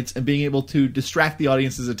spin plates and being able to distract the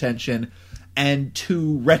audience's attention and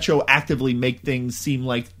to retroactively make things seem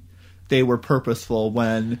like they were purposeful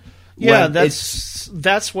when Yeah,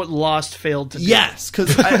 that's what Lost failed to do. Yes,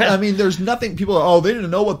 because I mean, there's nothing. People, they didn't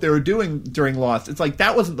know what they were doing during Lost. It's like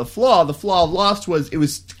that wasn't the flaw. The flaw of Lost was it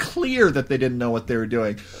was clear that they didn't know what they were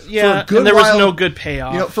doing. Yeah, and there was no good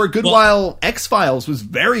payoff. For a good while, X-Files was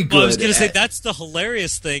very good. Well, I was going to say that's the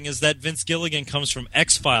hilarious thing is that Vince Gilligan comes from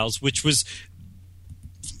X-Files, which was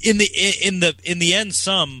in the end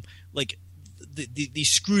some like the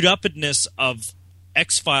screwed upness of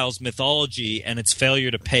X-Files mythology and its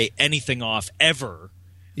failure to pay anything off ever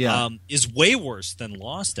is way worse than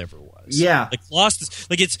Lost ever was. Yeah. Like Lost is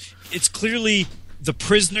like it's clearly The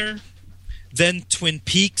Prisoner, then Twin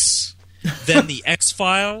Peaks, then the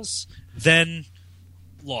X-Files, then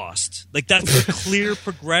Lost. Like that's a clear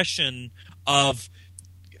progression of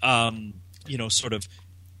sort of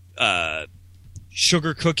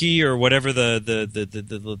sugar cookie or whatever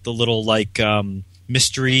the little like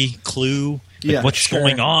mystery clue. Like what's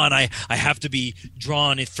going on? I have to be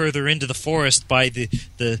drawn further into the forest by the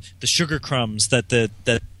sugar crumbs that the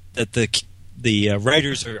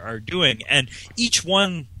writers are doing, and each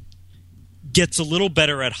one gets a little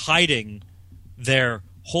better at hiding their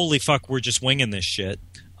holy fuck, we're just winging this shit.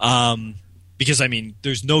 Because I mean,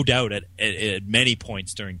 there's no doubt at many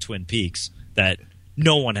points during Twin Peaks that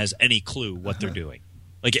no one has any clue what they're doing.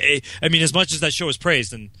 Like, I mean, as much as that show is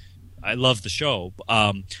praised and I love the show.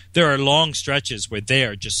 There are long stretches where they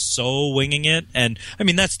are just so winging it, and I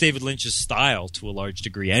mean that's David Lynch's style to a large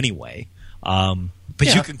degree, anyway. But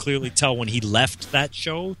you can clearly tell when he left that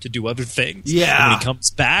show to do other things. Yeah, and when he comes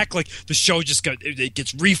back, like the show just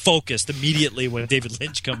gets refocused immediately when David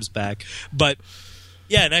Lynch comes back. But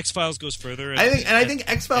yeah, and X-Files goes further. I think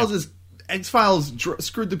X-Files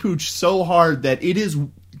screwed the pooch so hard that it is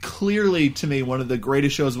clearly to me one of the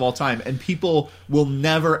greatest shows of all time, and people will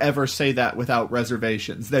never ever say that without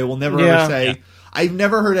reservations. They will never ever say I've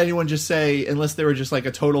never heard anyone just say, unless they were just like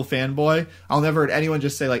a total fanboy, I'll never heard anyone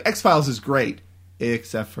just say like X-Files is great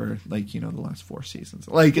except for like the last 4 seasons.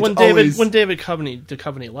 Like it's when David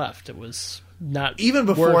Duchovny left, it was not even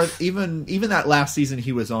before even that last season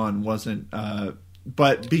he was on wasn't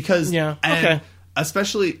but because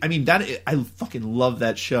especially, I mean, I fucking love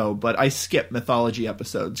that show, but I skip mythology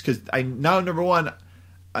episodes because number one,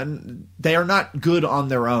 they are not good on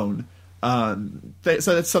their own. So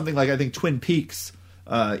that's something like I think Twin Peaks.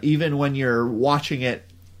 Even when you're watching it,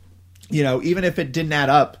 even if it didn't add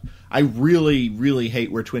up, I really, really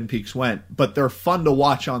hate where Twin Peaks went. But they're fun to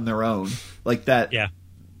watch on their own, like that. Yeah,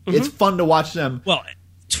 it's fun to watch them. Well,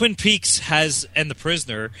 Twin Peaks and The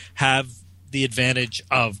Prisoner have the advantage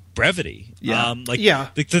of brevity.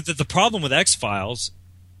 The problem with X-Files,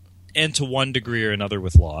 and to one degree or another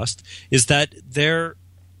with Lost, is that they're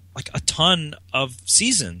like a ton of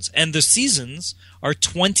seasons, and the seasons are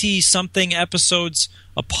 20-something episodes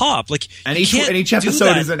a pop. Like, and each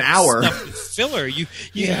episode is an hour. Filler. You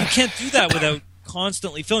can't do that without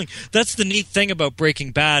constantly filling. That's the neat thing about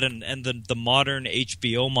Breaking Bad and the modern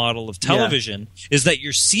HBO model of television is that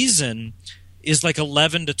your season is like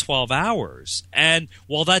 11 to 12 hours. And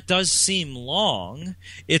while that does seem long,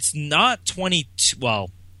 it's not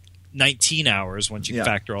 19 hours once you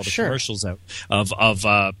factor all the commercials out of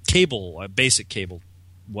cable, basic cable,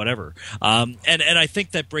 whatever. And I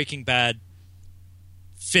think that Breaking Bad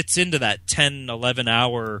fits into that 10, 11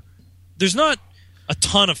 hour. There's not a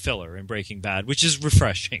ton of filler in Breaking Bad, which is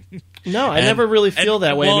refreshing. No, I never really feel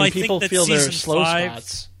that way. I mean, people feel their slow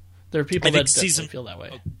spots. There are people that feel that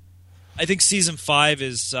way. I think season 5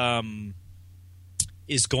 is going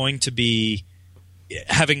to be,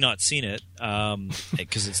 having not seen it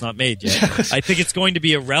because it's not made yet. I think it's going to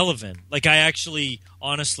be irrelevant. Like I actually,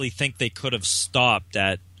 honestly think they could have stopped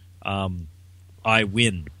at I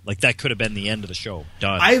win. Like that could have been the end of the show.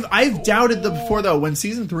 Done. I've doubted them before though. When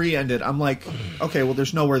season 3 ended, I'm like, okay, well,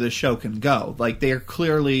 there's nowhere this show can go. Like they are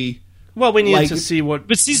clearly. Well, we need to see what.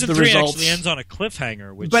 But season 3 actually ends on a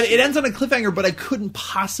cliffhanger. But it ends on a cliffhanger. But I couldn't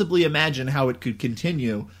possibly imagine how it could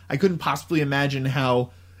continue. I couldn't possibly imagine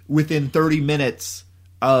how within 30 minutes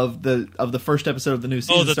of the first episode of the new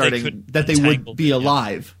season starting that they would be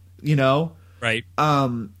alive. Right.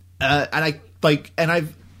 And I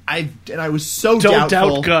was so doubtful. Don't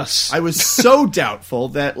doubt Gus. I was so doubtful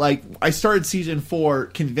that like I started season 4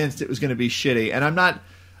 convinced it was going to be shitty, and I'm not.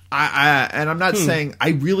 I'm not saying I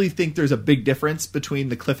really think there's a big difference between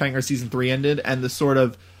the cliffhanger season 3 ended and the sort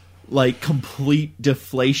of like complete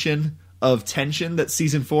deflation of tension that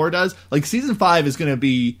season 4 does. Like season 5 is going to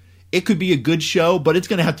be, it could be a good show, but it's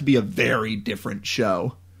going to have to be a very different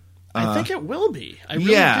show. I think it will be. I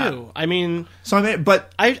really do. I mean,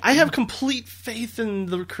 but I have complete faith in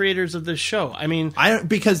the creators of this show. I mean,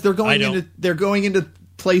 because they're going into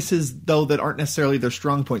places though that aren't necessarily their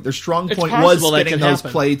strong point. Their strong It's point was possible that spinning could those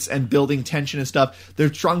happen. plates and building tension and stuff.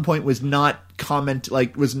 Their strong point was not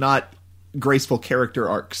was not graceful character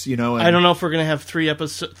arcs, you know. And I don't know if we're gonna have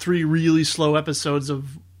three really slow episodes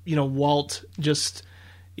of Walt just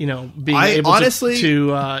being able honestly,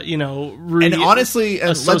 to and honestly, and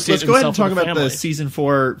let's go ahead and talk about the season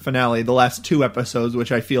 4 finale, the last 2 episodes,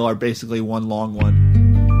 which I feel are basically one long one.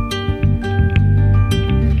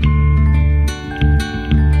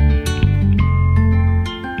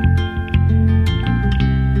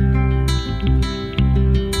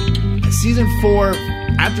 Season 4,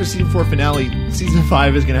 after season 4 finale, season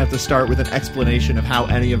 5 is going to have to start with an explanation of how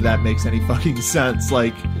any of that makes any fucking sense.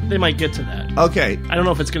 Like, they might get to that. Okay. I don't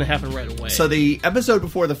know if it's going to happen right away. So the episode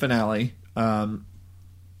before the finale,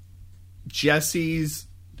 Jesse's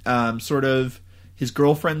sort of his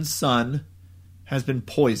girlfriend's son has been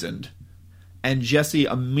poisoned, and Jesse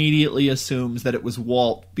immediately assumes that it was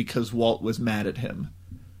Walt because Walt was mad at him.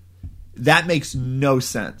 That makes no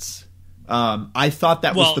sense. I thought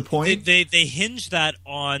that was the point. They hinge that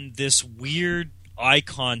on this weird eye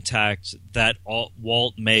contact that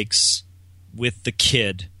Walt makes with the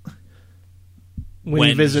kid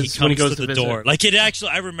when he goes to the door. Like, it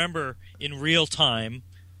actually, I remember in real time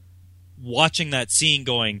watching that scene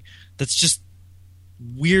going, that's just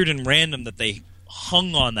weird and random that they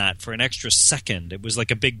hung on that for an extra second. It was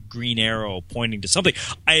like a big green arrow pointing to something.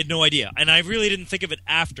 I had no idea, and I really didn't think of it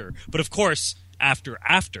after. But of course, after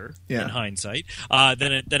in hindsight,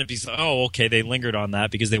 then it be okay, they lingered on that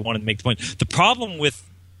because they wanted to make the point. The problem with,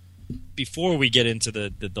 before we get into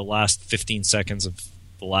the last 15 seconds of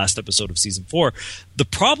the last episode of season 4, the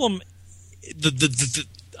problem,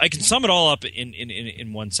 I can sum it all up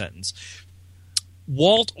in one sentence.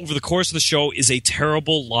 Walt, over the course of the show, is a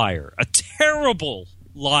terrible liar.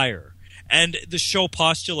 And the show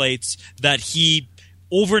postulates that he,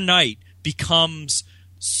 overnight, becomes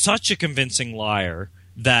such a convincing liar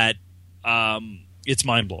that it's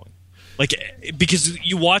mind-blowing. Like, because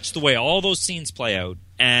you watch the way all those scenes play out,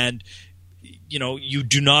 and you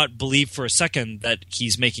do not believe for a second that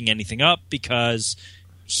he's making anything up because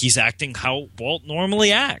he's acting how Walt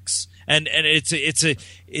normally acts, and it's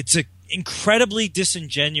a incredibly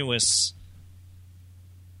disingenuous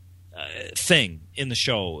thing in the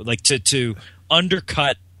show, like to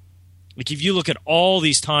undercut. Like, if you look at all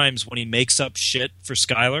these times when he makes up shit for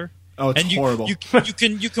Skylar, it's horrible. You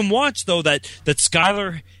can watch though that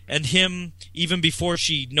Skylar and him, even before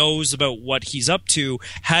she knows about what he's up to,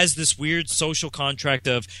 has this weird social contract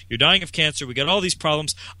of, you're dying of cancer, we got all these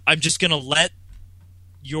problems, I'm just gonna let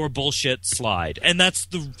your bullshit slide. And that's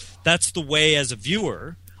the way, as a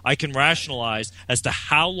viewer, I can rationalize as to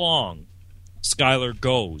how long Skylar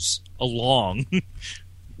goes along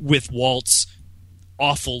with Walt's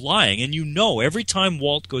awful lying. And every time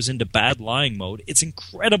Walt goes into bad lying mode, it's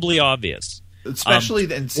incredibly obvious.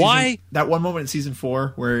 Especially in that one moment in season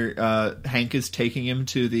 4 where Hank is taking him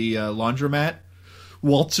to the laundromat.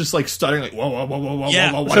 Walt's just like stuttering, like, whoa, what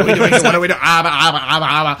are we doing? What are we doing?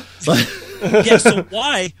 Yeah, so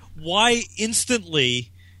why instantly,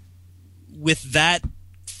 with that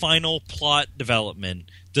final plot development,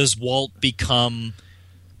 does Walt become,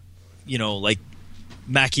 like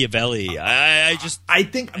Machiavelli? I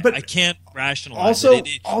can't rationalize it.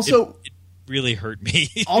 It really hurt me.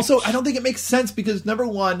 Also, I don't think it makes sense because, number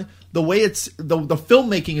one, the way the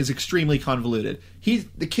filmmaking is extremely convoluted.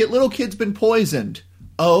 Little kid's been poisoned.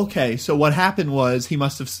 Oh, okay. So what happened was he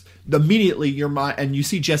must have immediately and you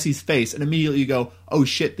see Jesse's face, and immediately you go, "Oh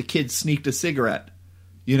shit, the kid sneaked a cigarette."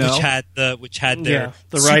 Which had their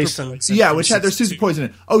the rice and which had their super poison in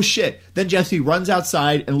it. Oh shit! Then Jesse runs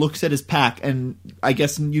outside and looks at his pack, and I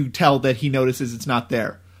guess you tell that he notices it's not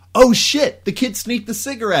there. Oh shit! The kid sneaked the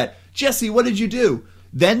cigarette. Jesse, what did you do?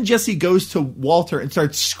 Then Jesse goes to Walter and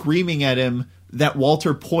starts screaming at him that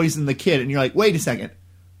Walter poisoned the kid, and you're like, wait a second,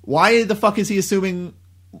 why the fuck is he assuming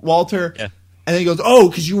Walter? Yeah. And then he goes, oh,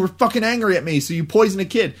 because you were fucking angry at me, so you poisoned a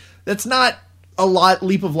kid. That's not a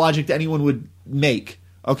leap of logic that anyone would make.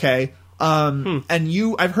 Okay, and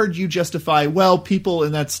I've heard you justify, well, people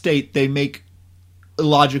in that state, they make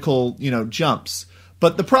illogical, jumps.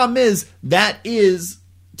 But the problem is, that is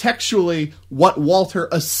textually what Walter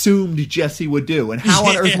assumed Jesse would do. And how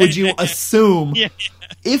on earth would you assume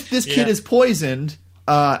if this kid is poisoned,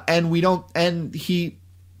 and we're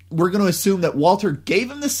going to assume that Walter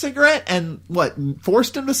gave him the cigarette and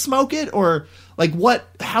forced him to smoke it, or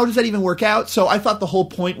how does that even work out? So I thought the whole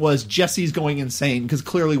point was Jesse's going insane because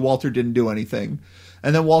clearly Walter didn't do anything.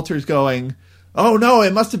 And then Walter's going, oh no,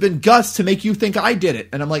 it must have been Gus to make you think I did it.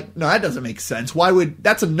 And I'm like, no, that doesn't make sense.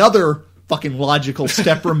 That's another fucking logical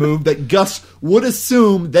step removed that Gus would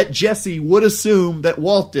assume that Jesse would assume that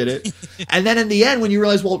Walt did it. And then in the end, when you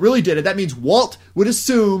realize Walt really did it, that means Walt would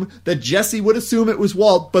assume that Jesse would assume it was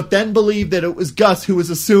Walt, but then believe that it was Gus who was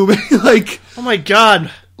assuming, like... Oh my God.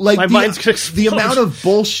 Like my mind's gonna explode. The amount of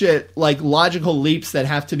bullshit, like, logical leaps that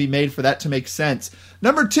have to be made for that to make sense.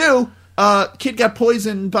 Number 2, kid got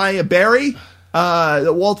poisoned by a berry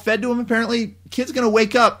that Walt fed to him, apparently. Kid's gonna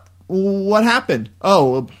wake up. What happened?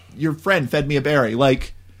 Oh, your friend fed me a berry.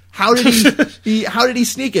 Like, how did how did he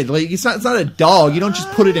sneak it? Like, it's not a dog. You don't just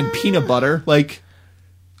put it in peanut butter. It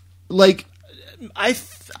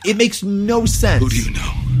makes no sense. Who do you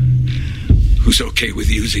know? Who's okay with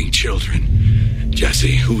using children?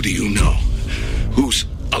 Jesse, who do you know? Who's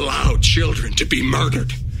allowed children to be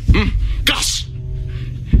murdered? Gus!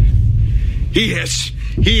 He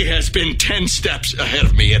has been 10 steps ahead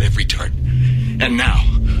of me at every turn. And now,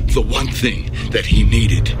 the one thing that he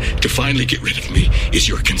needed to finally get rid of me is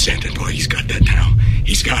your consent. And boy, he's got that now.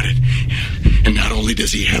 He's got it. And not only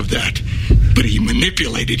does he have that, but he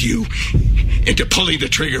manipulated you into pulling the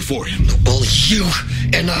trigger for him. Only you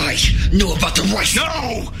and I knew about the rifle.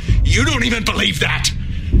 No! You don't even believe that!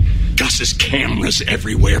 Gus's cameras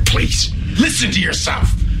everywhere, please. Listen to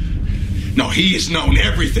yourself. No, he has known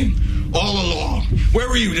everything all along. Where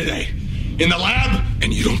were you today? In the lab?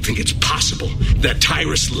 And you don't think it's possible that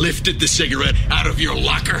Tyrus lifted the cigarette out of your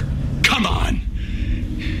locker? Come on.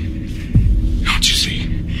 Don't you see?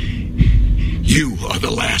 You are the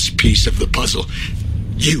last piece of the puzzle.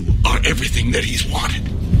 You are everything that he's wanted.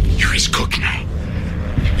 You're his cook now.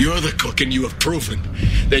 You're the cook, and you have proven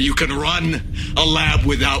that you can run a lab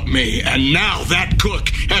without me. And now that cook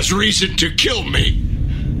has reason to kill me.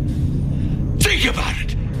 Think about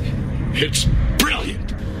it. It's brilliant.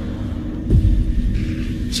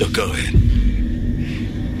 So go ahead.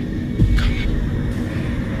 Come.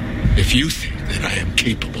 If you think that I am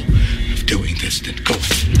capable of doing this, then go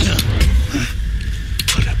ahead.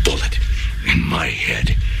 Put a bullet in my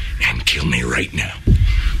head and kill me right now.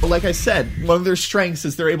 Well, like I said, one of their strengths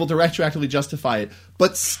is they're able to retroactively justify it.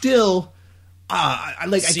 But still,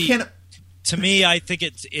 I can't... To me, I think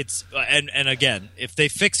it's and again, if they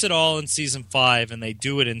fix it all in season 5 and they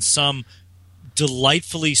do it in some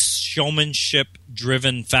delightfully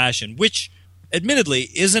showmanship-driven fashion, which, admittedly,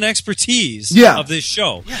 is an expertise of this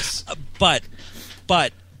show. Yes, but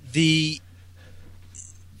the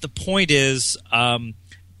point is, I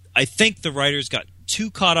think the writers got too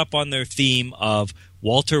caught up on their theme of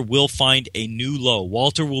Walter will find a new low.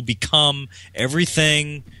 Walter will become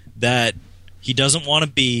everything that he doesn't want to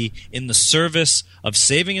be in the service of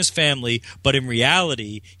saving his family, but in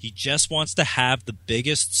reality, he just wants to have the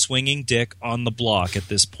biggest swinging dick on the block at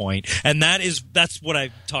this point. And that's what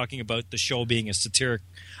I'm talking about, the show being a satire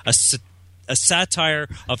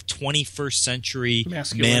of 21st century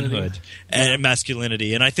manhood and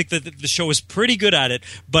masculinity. And I think that the show is pretty good at it,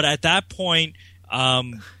 but at that point,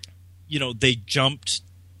 they jumped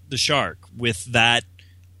the shark with that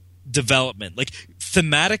development. Like,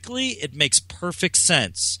 thematically, it makes perfect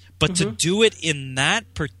sense, but to do it in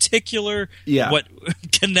that particular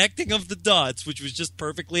connecting of the dots, which was just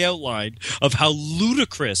perfectly outlined, of how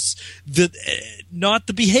ludicrous not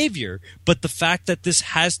the behavior, but the fact that this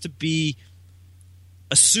has to be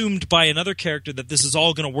assumed by another character that this is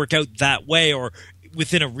all going to work out that way or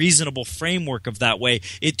within a reasonable framework of that way.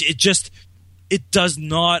 It does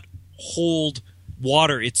not hold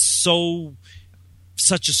water. It's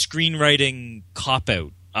such a screenwriting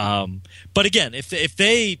cop-out. But again, if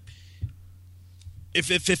they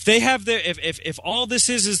have if all this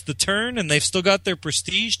is the turn and they've still got their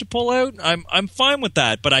prestige to pull out, I'm fine with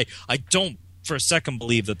that. But I don't for a second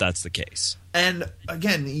believe that that's the case. And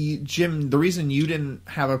again, Jim, the reason you didn't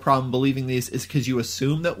have a problem believing these is because you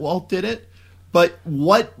assume that Walt did it. But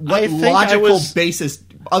what logical basis,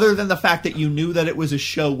 other than the fact that you knew that it was a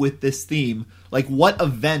show with this theme, like what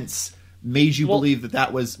events made you believe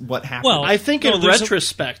that was what happened? Well, I think in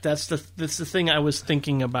retrospect, that's the thing I was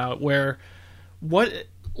thinking about. Where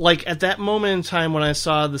at that moment in time when I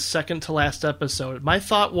saw the second to last episode, my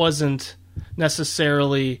thought wasn't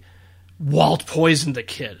necessarily Walt poisoned the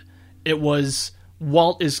kid. It was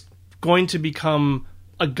Walt is going to become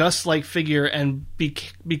a Gus-like figure and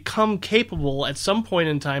become capable at some point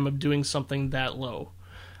in time of doing something that low.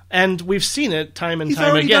 And we've seen it time and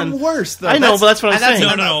time again. Done worse, though. I know, but that's what I'm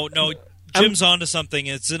saying. No. Jim's onto something.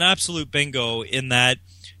 It's an absolute bingo in that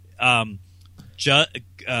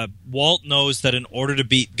Walt knows that in order to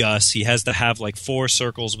beat Gus, he has to have like 4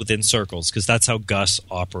 circles within circles because that's how Gus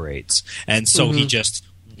operates. And so he just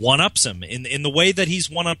one-ups him in the way that he's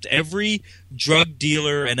one-upped every drug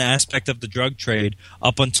dealer and aspect of the drug trade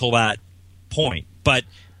up until that point. But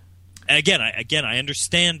again, I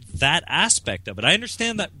understand that aspect of it. I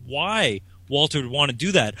understand that why Walter would want to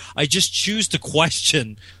do that. I just choose to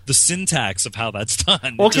question the syntax of how that's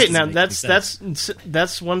done. Okay, now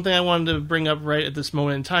that's one thing I wanted to bring up right at this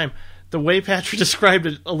moment in time. The way Patrick described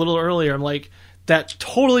it a little earlier, I'm like, that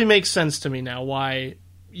totally makes sense to me now. Why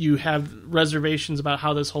you have reservations about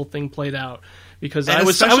how this whole thing played out? Because I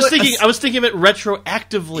was thinking of it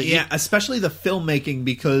retroactively. Yeah, especially the filmmaking,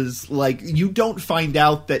 because like you don't find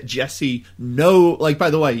out that Jesse by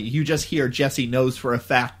the way, you just hear Jesse knows for a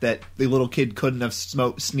fact that the little kid couldn't have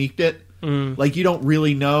sneaked it. Like you don't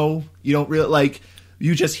really know. You don't really like.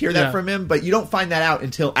 You just hear that from him, but you don't find that out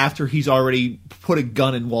until after he's already put a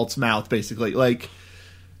gun in Walt's mouth, basically. Like,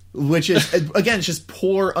 which is again, it's just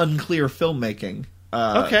poor, unclear filmmaking.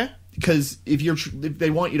 Okay. Because if they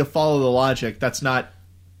want you to follow the logic, that's not,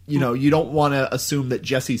 you don't want to assume that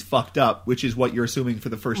Jesse's fucked up, which is what you're assuming for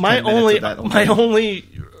the first 10 minutes of that. My only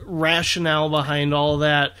rationale behind all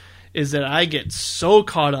that is that I get so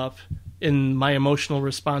caught up in my emotional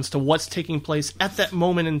response to what's taking place at that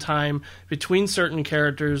moment in time between certain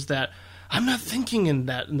characters that I'm not thinking in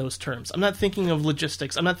those terms. I'm not thinking of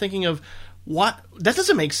logistics. I'm not thinking of what that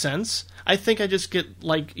doesn't make sense. I think I just get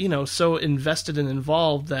so invested and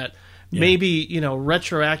involved that maybe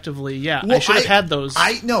retroactively, I should have had those.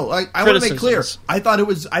 I want to make clear. I thought it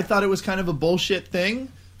was kind of a bullshit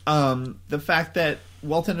thing. The fact that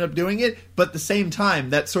Walt ended up doing it, but at the same time,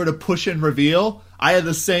 that sort of push and reveal, I had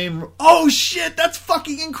the same "oh shit, that's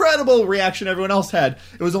fucking incredible" reaction everyone else had.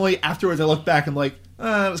 It was only afterwards I looked back and I'm like,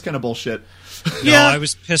 that was kind of bullshit. No, I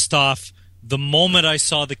was pissed off the moment I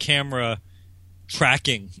saw the camera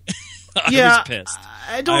tracking. I was pissed.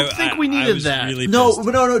 I don't think we needed that. Really no,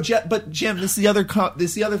 but Jim, this is the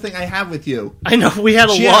other thing I have with you. I know we had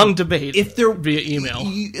a long debate via email.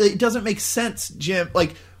 It doesn't make sense, Jim.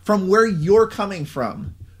 Like from where you're coming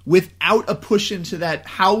from, without a push into that,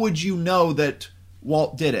 how would you know that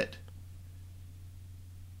Walt did it?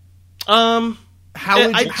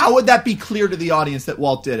 How would that be clear to the audience that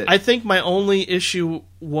Walt did it? I think my only issue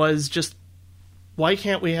was just why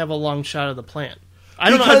can't we have a long shot of the plant? I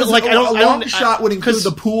don't know. Like a long shot would include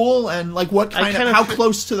the pool and like what kind of how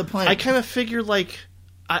close to the plant. I kind of figured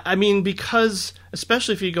because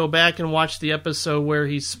especially if you go back and watch the episode where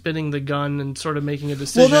he's spinning the gun and sort of making a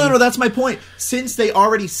decision. Well, no, that's my point. Since they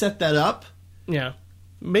already set that up,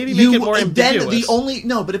 maybe make it more ambiguous.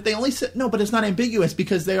 But it's not ambiguous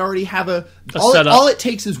because they already have setup. All it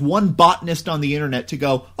takes is one botanist on the internet to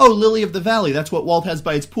go, oh, Lily of the Valley, that's what Walt has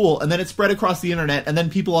by its pool, and then it's spread across the internet, and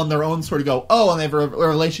then people on their own sort of go, oh, and they have a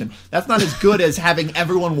relation. That's not as good as having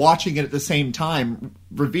everyone watching it at the same time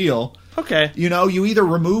reveal. Okay. You either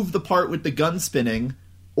remove the part with the gun spinning,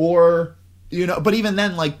 or... but even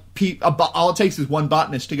then, like, all it takes is one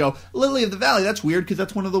botanist to go, Lily of the Valley, that's weird, because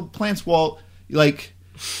that's one of the plants Walt, like...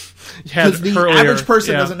 Because the average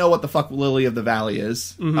person doesn't know what the fuck Lily of the Valley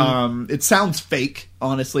is. Mm-hmm. It sounds fake,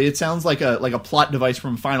 honestly. It sounds like a plot device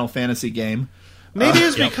from a Final Fantasy game. Maybe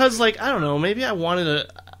it's because, I don't know, maybe I wanted to...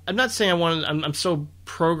 I'm not saying I'm so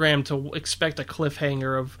programmed to expect a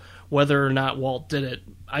cliffhanger of whether or not Walt did it.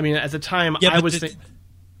 I mean, at the time, I was thinking...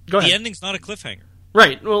 Go ahead. The ending's not a cliffhanger.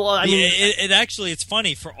 Right. Well, I mean... It's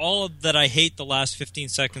funny, for all that I hate the last 15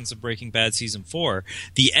 seconds of Breaking Bad Season 4,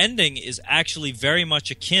 the ending is actually very much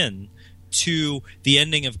akin to the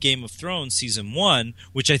ending of Game of Thrones Season 1,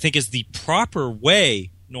 which I think is the proper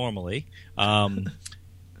way, normally, to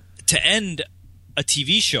end a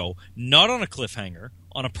TV show, not on a cliffhanger,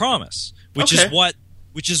 on a promise, which is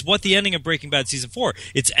what the ending of Breaking Bad Season 4.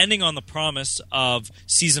 It's ending on the promise of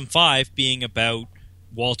Season 5 being about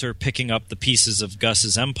Walter picking up the pieces of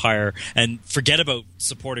Gus's empire and forget about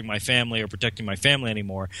supporting my family or protecting my family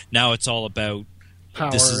anymore. Now it's all about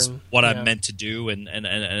power, this is what I'm meant to do, and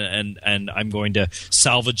I'm going to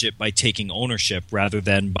salvage it by taking ownership rather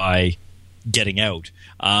than by getting out.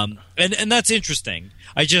 And that's interesting.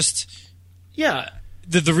 I just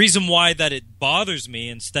the reason why that it bothers me,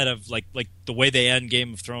 instead of like the way they end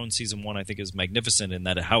Game of Thrones Season 1, I think is magnificent in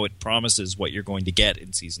that how it promises what you're going to get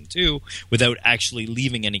in Season 2 without actually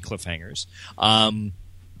leaving any cliffhangers. But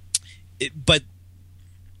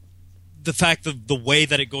the fact of the way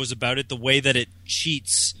that it goes about it, the way that it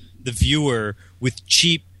cheats the viewer with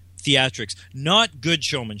cheap theatrics, not good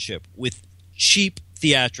showmanship, with cheap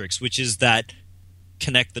theatrics, which is that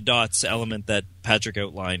connect the dots element that Patrick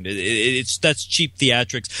outlined. That's cheap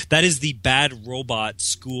theatrics. That is the bad robot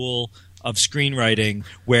school of screenwriting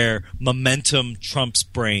where momentum trumps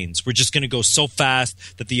brains. We're just going to go so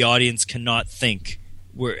fast that the audience cannot think.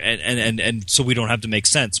 And so we don't have to make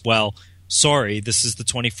sense. Well, sorry, this is the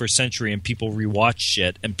 21st century and people rewatch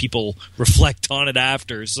shit and people reflect on it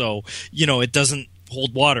after. So, it doesn't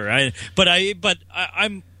hold water.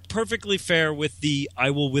 I'm perfectly fair with I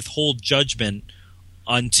will withhold judgment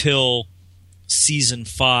until season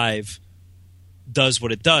 5 does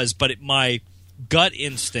what it does. But my gut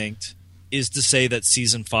instinct is to say that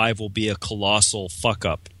season 5 will be a colossal fuck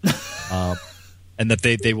up. And that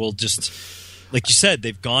they will just, like you said,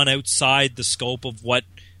 they've gone outside the scope of what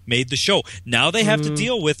made the show. Now they have to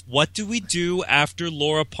deal with, what do we do after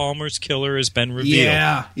Laura Palmer's killer has been revealed?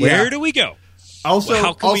 Yeah. Where do we go?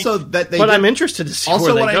 But I'm interested to see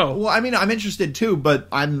where they go. I'm interested too, but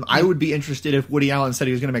I would be interested if Woody Allen said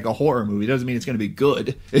he was going to make a horror movie. It doesn't mean it's going to be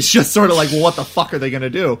good. It's just sort of like, well, what the fuck are they going to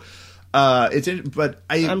do? I'm too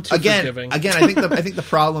forgiving. Again, I think the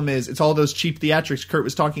problem is it's all those cheap theatrics Kurt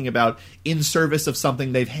was talking about in service of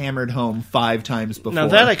something they've hammered home 5 times before. Now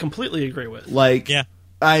that I completely agree with.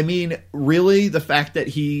 I mean, really, the fact that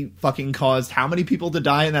he fucking caused how many people to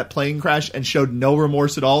die in that plane crash and showed no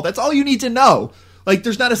remorse at all, that's all you need to know. Like,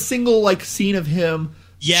 there's not a single, scene of him.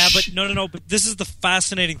 Yeah, but no. But this is the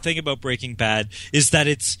fascinating thing about Breaking Bad, is that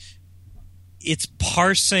it's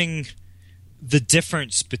parsing the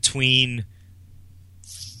difference between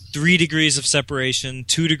 3 degrees of separation,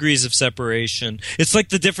 2 degrees of separation. It's like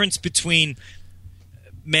the difference between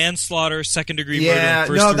manslaughter, second-degree murder, and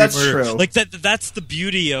first-degree murder. True. Like that's the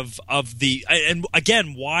beauty of the, and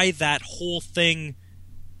again, why that whole thing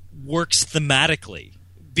works thematically.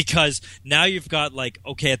 Because now you've got,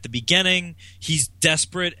 at the beginning, he's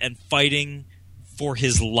desperate and fighting for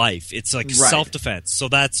his life. It's like self-defense, so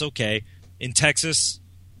that's okay. In Texas,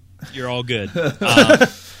 you're all good.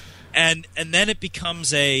 And then it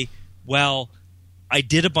becomes I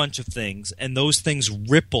did a bunch of things, and those things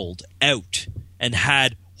rippled out and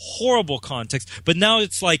had horrible context. But now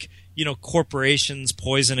it's like, corporations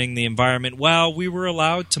poisoning the environment. Well, we were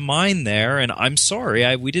allowed to mine there, and I'm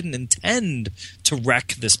sorry, we didn't intend to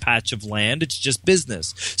wreck this patch of land. It's just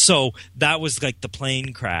business. So that was like the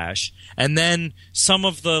plane crash. And then some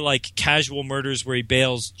of the casual murders where he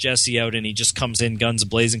bails Jesse out and he just comes in guns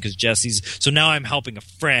blazing because Jesse's. So now I'm helping a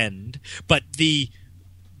friend. But the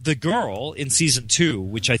girl in season 2,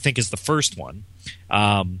 which I think is the first one,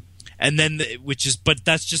 and then, but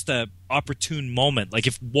that's just a opportune moment. Like,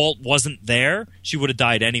 if Walt wasn't there, she would have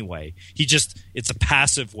died anyway. It's a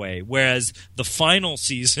passive way. Whereas the final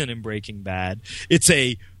season in Breaking Bad, it's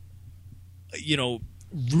a,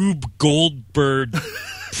 Rube Goldberg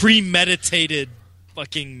premeditated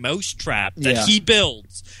fucking mousetrap that he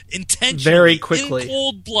builds intentionally, very quickly, in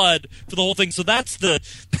cold blood for the whole thing. So that's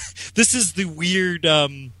this is the weird,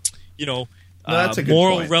 that's a good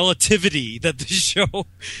moral point. Relativity that the show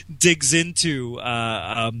digs into.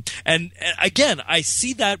 And again, I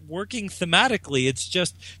see that working thematically. It's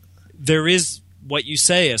just, there is what you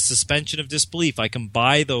say, a suspension of disbelief. I can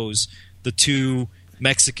buy the 2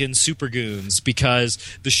 Mexican super goons because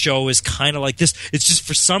the show is kind of like this. It's just,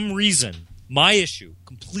 for some reason, my issue,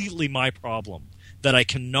 completely my problem, that I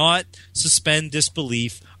cannot suspend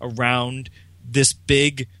disbelief around this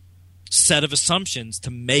big set of assumptions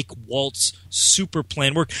to make Walt's super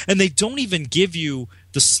plan work. And they don't even give you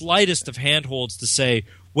the slightest of handholds to say,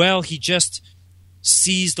 well, he just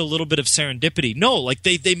seized a little bit of serendipity. No,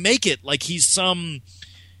 they make it like he's some,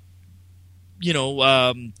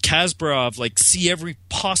 Kasparov, see every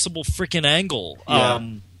possible freaking angle. Yeah.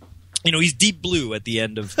 He's Deep Blue at the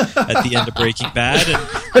end of Breaking Bad,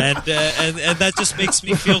 and that just makes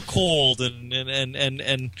me feel cold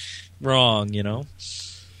and wrong,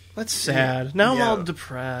 That's sad. Now I'm all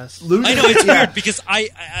depressed. I know, it's weird because I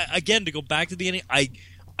again, to go back to the beginning, I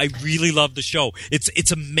really love the show.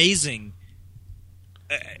 It's amazing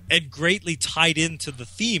and greatly tied into the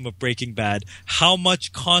theme of Breaking Bad, how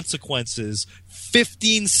much consequences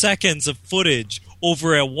 15 seconds of footage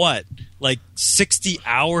over a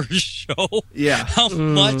 60-hour show? Yeah. How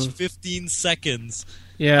much 15 seconds?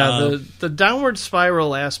 Yeah, the downward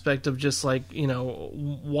spiral aspect of just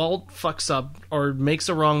Walt fucks up or makes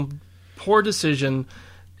a poor decision,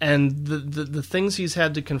 and the things he's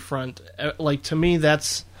had to confront. To me,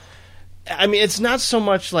 that's. I mean, it's not so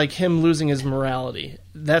much like him losing his morality.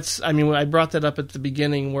 That's. I mean, I brought that up at the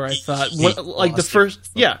beginning where I thought, the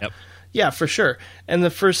first, Yep. Yeah, for sure. And the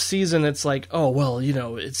first season, it's like, oh well,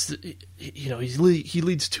 it's he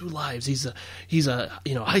leads 2 lives. He's a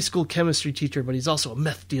high school chemistry teacher, but he's also a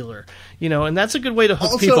meth dealer. And that's a good way to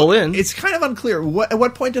hook people in. It's kind of unclear. At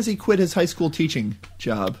what point does he quit his high school teaching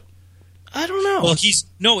job? I don't know. Well,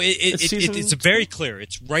 it's very clear.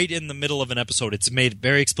 It's right in the middle of an episode. It's made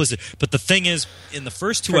very explicit. But the thing is, in the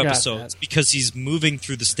first two episodes, because he's moving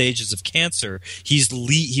through the stages of cancer, he's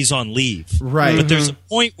on leave. Right. But there's a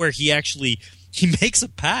point where he makes a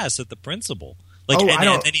pass at the principal. And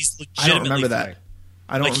he's legitimately I don't remember that.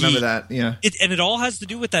 I don't remember that. Yeah. And it all has to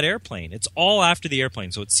do with that airplane. It's all after the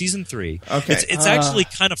airplane. So it's season 3. Okay. It's actually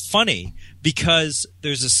kind of funny because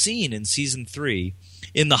there's a scene in season 3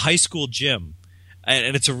 in the high school gym,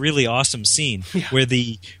 and it's a really awesome scene where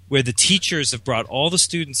the teachers have brought all the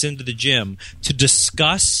students into the gym to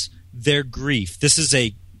discuss their grief. This is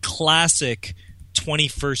a classic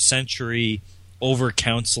 21st century over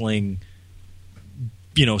counseling,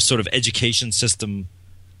 sort of education system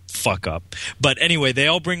fuck up. But anyway, they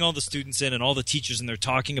all bring all the students in and all the teachers, and they're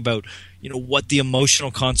talking about what the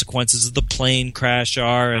emotional consequences of the plane crash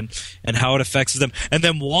are and how it affects them. And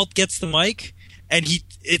then Walt gets the mic. And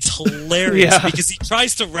it's hilarious because he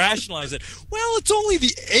tries to rationalize it. Well, it's only the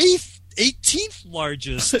 18th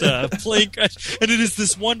largest plane crash. And it is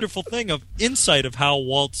this wonderful thing of insight of how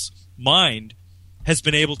Walt's mind has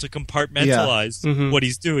been able to compartmentalize what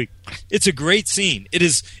he's doing. It's a great scene. It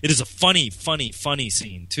is a funny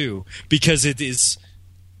scene, too, because it's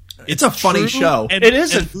a funny show. It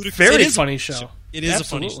is a very funny show. It is a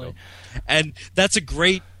funny show. And that's a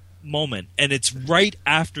great moment, and it's right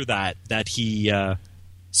after that he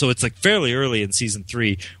so it's like fairly early in season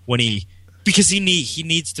 3 when because he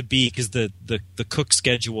needs to be, because the cook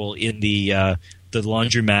schedule in the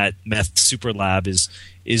laundromat meth super lab is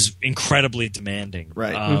incredibly demanding,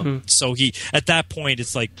 right? So he, at that point,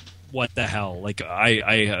 it's like, what the hell, like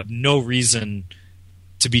I have no reason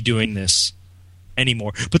to be doing this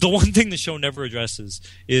anymore. But the one thing the show never addresses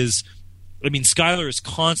is, Skyler is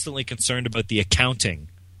constantly concerned about the accounting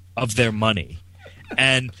of their money,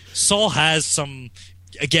 and Saul has some,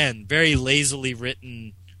 again, very lazily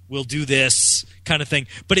written, we'll do this kind of thing,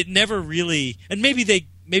 but it never really, and maybe they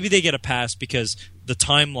get a pass because the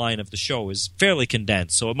timeline of the show is fairly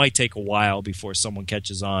condensed, so it might take a while before someone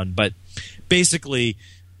catches on, but basically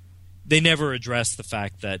they never address the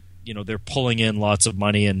fact that they're pulling in lots of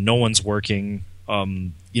money and no one's working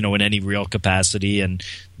in any real capacity, and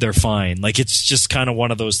they're fine. Like, it's just kind of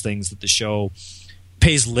one of those things that the show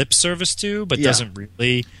pays lip service to, but doesn't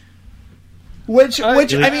really. Which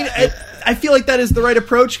I feel like that is the right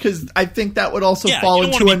approach, because I think that would also fall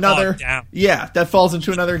into another. That falls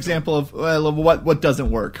into another example of what doesn't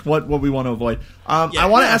work, what we want to avoid. I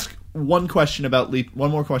want to ask one more question about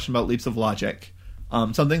Leaps of Logic.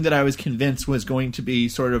 Something that I was convinced was going to be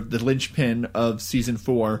sort of the linchpin of season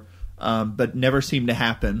 4, but never seemed to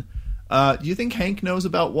happen. Do you think Hank knows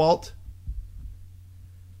about Walt?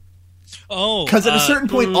 Oh, because at a certain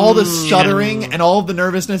point, all the stuttering and all of the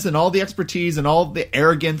nervousness and all the expertise and all the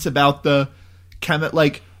arrogance about the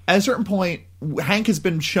at a certain point, Hank has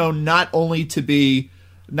been shown not only to be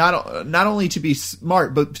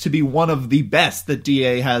smart, but to be one of the best that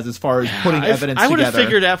DA has as far as putting evidence together. I would have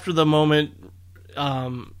figured after the moment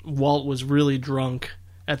Walt was really drunk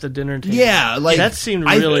at the dinner table. Yeah, that seemed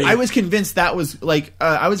really. I was convinced that was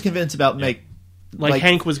I was convinced about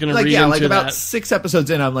Hank was going to read into about that. 6 episodes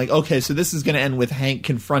in, I'm like, okay, so this is going to end with Hank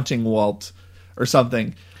confronting Walt or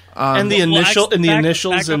something. And the initials in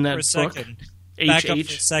that book, back up for a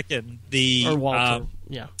second. Or Walter,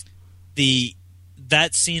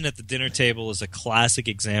 that scene at the dinner table is a classic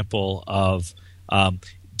example of,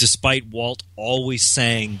 despite Walt always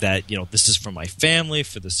saying that this is for my family,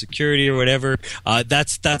 for the security or whatever,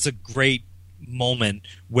 that's a great moment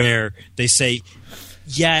where they say,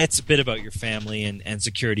 yeah, it's a bit about your family and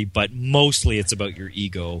security, but mostly it's about your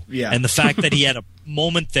ego. Yeah. And the fact that he had a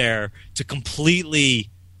moment there to completely,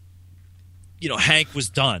 Hank was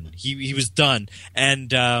done. He was done. And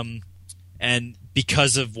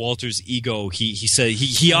because of Walter's ego, he said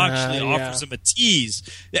he actually offers him a tease.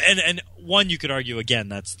 And one, you could argue, again,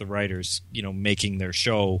 that's the writers, making their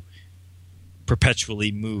show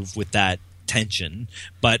perpetually move with that tension.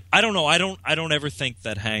 But I don't know. I don't ever think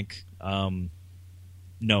that Hank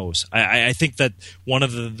knows. I think that one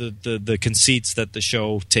of the conceits that the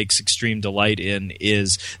show takes extreme delight in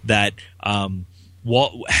is that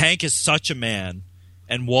Hank is such a man,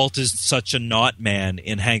 and Walt is such a not man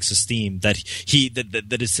in Hank's esteem that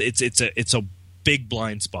it's a big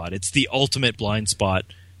blind spot. It's the ultimate blind spot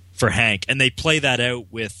for Hank, and they play that out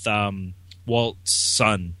with Walt's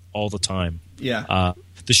son all the time. Yeah,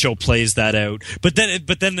 the show plays that out, but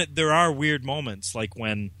then there are weird moments, like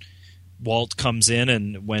when Walt comes in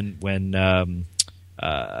and when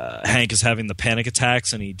Hank is having the panic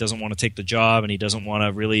attacks and he doesn't want to take the job and he doesn't want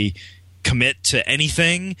to really commit to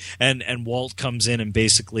anything, and Walt comes in and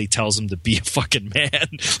basically tells him to be a fucking man.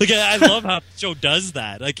 Like I love how the show does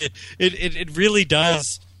that. Like it really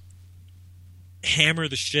does hammer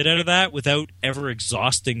the shit out of that without ever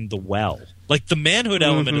exhausting the well. Like the manhood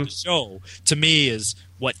element of the show to me is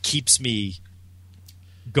what keeps me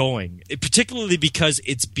going, particularly because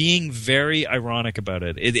it's being very ironic about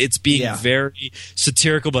it. It's being very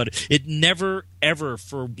satirical about it. It never ever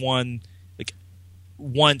for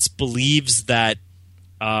once believes that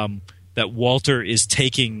that Walter is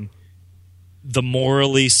taking the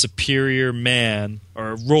morally superior man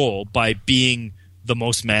or role by being the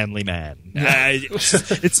most manly man.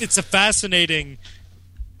 It's a fascinating,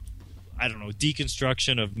 I don't know,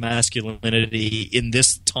 deconstruction of masculinity in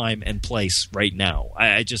this time and place right now.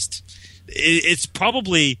 It's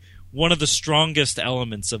probably one of the strongest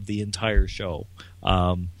elements of the entire show.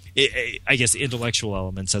 I guess intellectual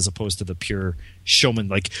elements as opposed to the pure showman.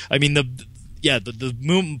 Like, I mean,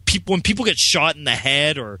 when people get shot in the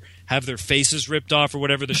head or have their faces ripped off or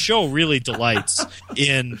whatever, the show really delights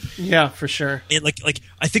in. Yeah, for sure. Like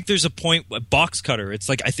I think there's a point, Box Cutter. It's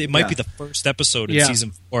like it might be the first episode in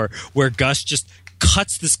season 4 where Gus just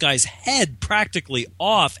cuts this guy's head practically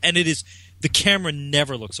off, and the camera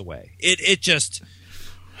never looks away. It just.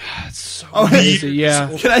 It's so crazy.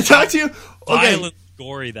 Yeah. Can I talk to you? Violent.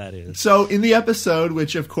 Gory that is. So in the episode,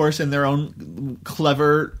 which of course in their own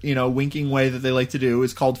clever, winking way that they like to do,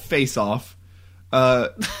 is called Face Off.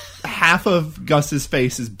 Half of Gus's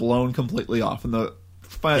face is blown completely off in the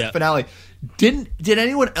finale. Did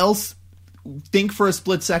anyone else think for a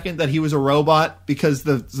split second that he was a robot because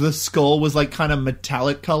the skull was like kind of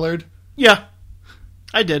metallic colored? Yeah,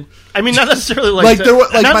 I did. I mean, not necessarily my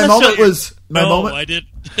moment was. I did.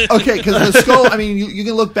 Okay, because the skull. I mean, you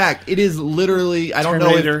can look back. It is literally. I don't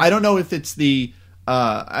know if it's the.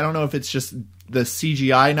 I don't know if it's just the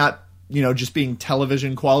CGI, not just being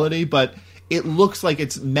television quality, but it looks like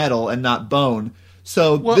it's metal and not bone.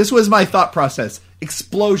 So this was my thought process.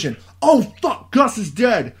 Explosion. Oh fuck! Gus is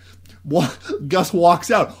dead. Gus walks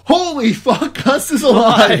out. Holy fuck, Gus is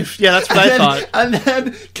alive. Yeah, that's what I thought. And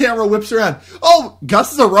then camera whips around. Oh,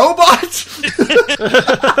 Gus is a robot?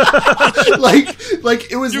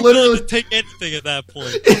 like it was literally to take anything at that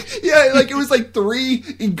point. Yeah, like it was like 3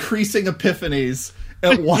 increasing epiphanies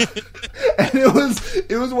at once. And it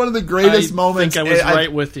was one of the greatest moments. I was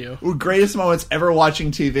right with you. Greatest moments ever watching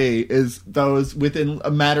TV is those within a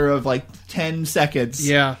matter of like 10 seconds.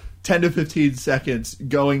 Yeah. 10 to 15 seconds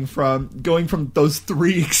going from those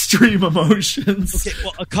 3 extreme emotions. Okay,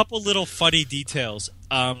 well, a couple little funny details.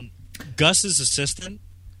 Gus's assistant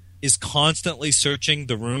is constantly searching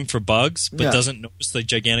the room for bugs, but doesn't notice the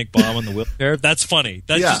gigantic bomb on the wheelchair. That's funny.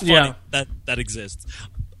 That's just funny that exists.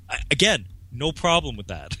 Again, no problem with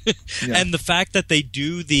that. And the fact that they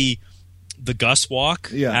do the Gus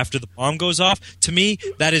walk after the bomb goes off, to me,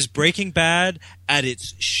 that is Breaking Bad at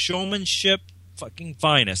its showmanship fucking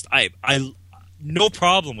finest. I no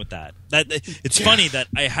problem with that. It's funny that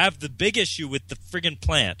I have the big issue with the friggin'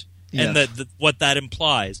 plant and what that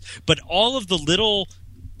implies, but all of the little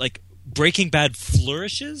like Breaking Bad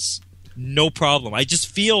flourishes, no problem. I just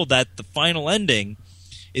feel that the final ending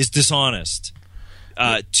is dishonest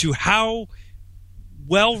to how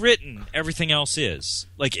well written everything else is,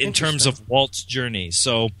 like in terms of Walt's journey.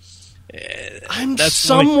 So I'm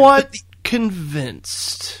somewhat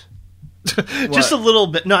convinced. Just a little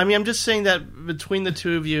bit. No, I mean, I'm just saying that between the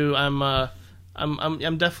two of you, I'm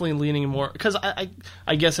definitely leaning more because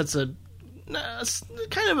I guess it's a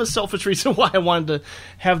kind of a selfish reason why I wanted to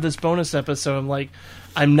have this bonus episode.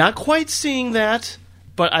 I'm not quite seeing that,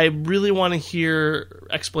 but I really want to hear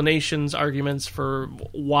explanations, arguments for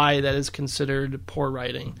why that is considered poor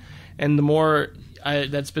writing, and the more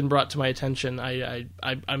that's been brought to my attention,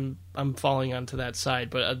 I'm falling onto that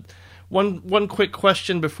side, but. One quick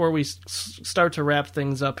question before we start to wrap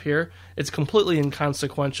things up here. It's completely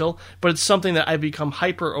inconsequential, but it's something that I've become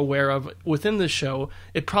hyper aware of within the show.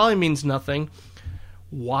 It probably means nothing.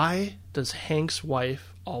 Why does Hank's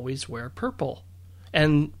wife always wear purple?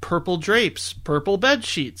 And purple drapes, purple bed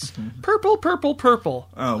sheets, purple.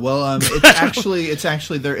 Oh well, it's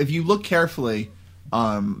actually there. If you look carefully,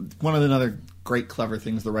 one of the other great clever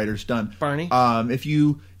things the writer's done, Barney. If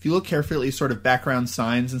you look carefully, sort of background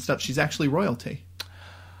signs and stuff, she's actually royalty.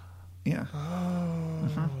 Yeah.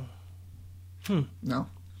 Oh. No.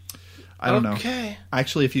 I don't know. Okay.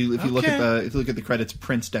 Actually, if you look at the credits,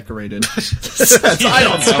 Prince decorated. I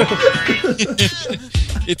don't know.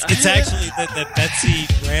 It's actually that Betsy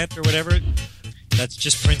Grant or whatever. That's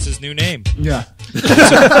just Prince's new name. Yeah.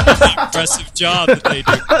 It's an impressive job that they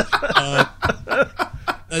do.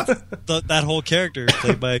 That whole character is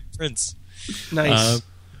played by Prince. Nice.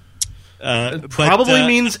 Probably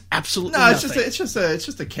means absolutely nothing. It's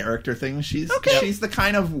just a character thing. She's the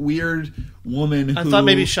kind of weird woman. I thought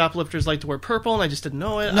maybe shoplifters like to wear purple, and I just didn't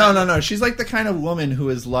know it. No. She's like the kind of woman who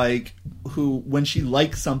is who when she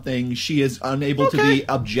likes something, she is unable to be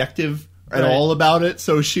objective at all about it.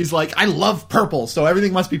 So she's like, I love purple, so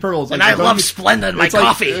everything must be purple. It's and I love Splenda in my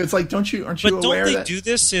coffee. It's like, aren't you but aware don't they that do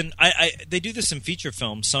this in? They do this in feature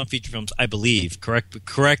films. Some feature films, I believe.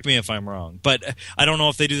 Correct me if I'm wrong. But I don't know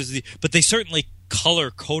if they do this. But they certainly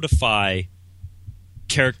color codify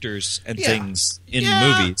characters and things in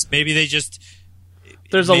movies. Maybe they just.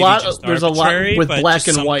 There's a lot with black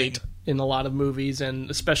and white in a lot of movies, and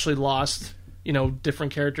especially Lost.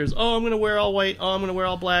 Different characters. Oh, I'm going to wear all white. Oh, I'm going to wear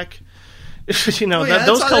all black. Those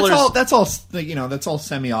colors. That's all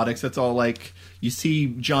semiotics. That's all like you see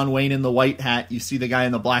John Wayne in the white hat, you see the guy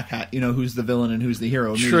in the black hat. Who's the villain and who's the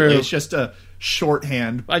hero. True. It's just a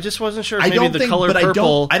shorthand. I just wasn't sure. Maybe the color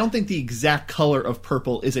purple. I don't think the exact color of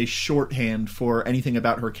purple is a shorthand for anything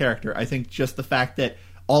about her character. I think just the fact that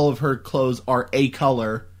all of her clothes are a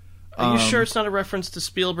color. Are you sure it's not a reference to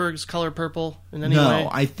Spielberg's Color Purple in any way? No,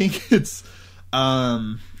 I think it's.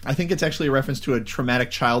 I think it's actually a reference to a traumatic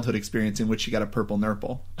childhood experience in which she got a purple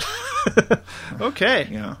nurple. Okay.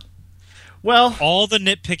 Yeah. Well, all the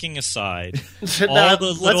nitpicking aside,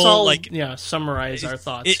 let's summarize our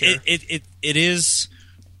thoughts here. It is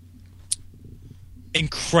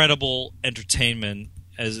incredible entertainment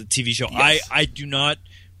as a TV show. Yes. I do not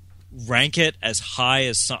rank it as high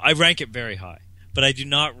as some. I rank it very high, but I do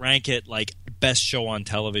not rank it like best show on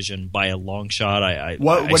television by a long shot.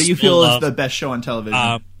 What do you feel is the best show on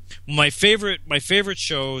television? My favorite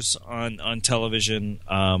shows on television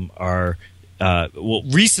are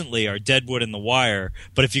recently are Deadwood and The Wire.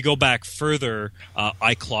 But if you go back further,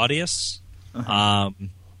 I, Claudius.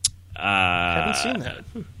 Haven't seen that.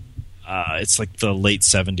 It's like the late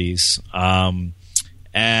 70s.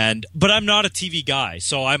 But I'm not a TV guy,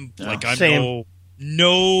 so I'm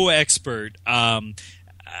no expert.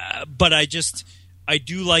 But I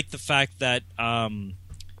do like the fact that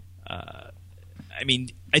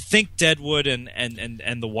I think Deadwood and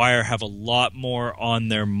The Wire have a lot more on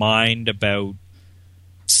their mind about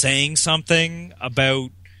saying something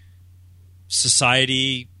about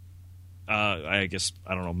society. I guess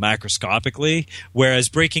I don't know, macroscopically. Whereas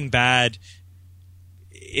Breaking Bad,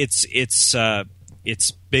 its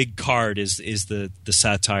big card is the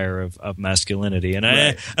satire of masculinity, and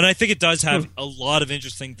I think it does have a lot of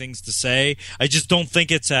interesting things to say. I just don't think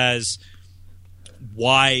it's as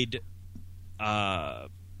wide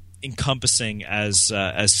encompassing as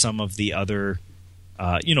some of the other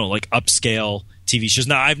like upscale TV shows.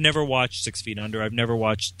 Now, I've never watched 6 Feet Under. I've never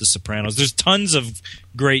watched The Sopranos. There's tons of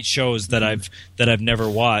great shows that I've never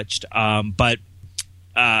watched. But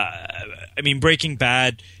Breaking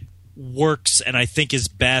Bad works, and I think is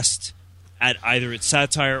best at either its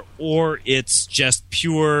satire or it's just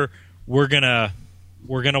pure. We're gonna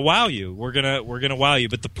wow you. We're gonna wow you.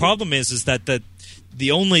 But the problem is that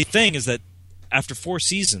the only thing is that after 5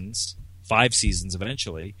 seasons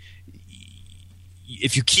eventually,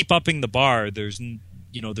 if you keep upping the bar, there's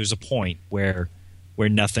a point where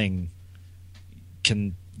nothing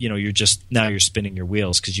can, you're spinning your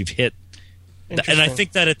wheels because you've hit. And I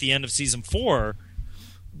think that at the end of season 4,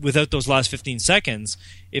 without those last 15 seconds,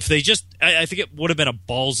 if they just, I think it would have been a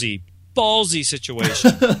ballsy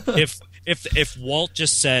situation if Walt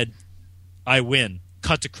just said, "I win,"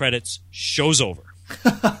 cut to credits, show's over.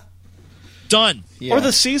 Done. Yeah. Or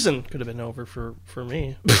the season could have been over for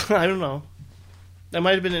me. I don't know. That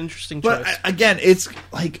might have been an interesting choice. But again, it's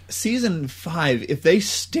like season 5. If they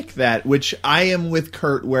stick that, which I am with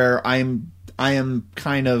Kurt, where I am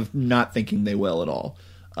kind of not thinking they will at all.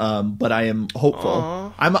 But I am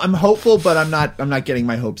hopeful. I'm hopeful, but I'm not getting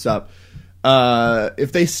my hopes up.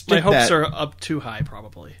 If they stick my hopes are up too high,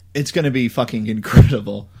 probably. It's going to be fucking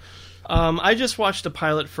incredible. I just watched a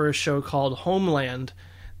pilot for a show called Homeland.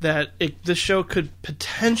 The show could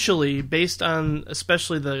potentially, based on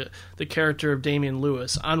especially the character of Damian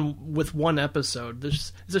Lewis, with one episode.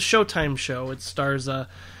 This is a Showtime show. It stars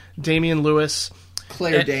Damian Lewis,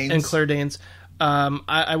 Claire Danes, and Claire Danes.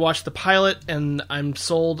 I watched the pilot and I'm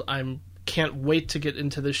sold. Can't wait to get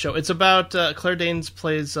into this show. It's about Claire Danes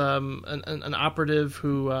plays an operative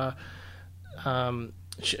who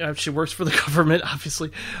she works for the government,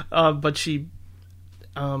 obviously, but she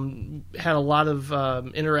had a lot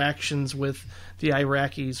of interactions with the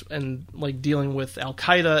Iraqis and like dealing with Al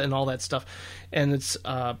Qaeda and all that stuff. And it's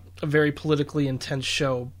a very politically intense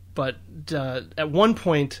show. But at one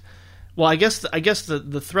point, well, I guess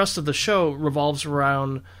the thrust of the show revolves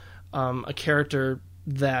around a character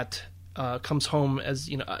that comes home as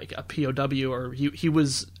a POW, or he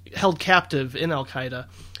was held captive in Al Qaeda,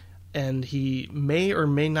 and he may or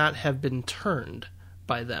may not have been turned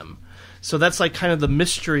by them. So that's like kind of the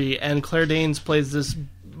mystery. And Claire Danes plays this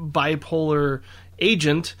bipolar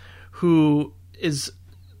agent who is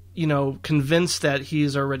convinced that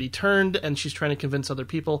he's already turned, and she's trying to convince other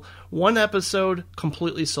people. One episode,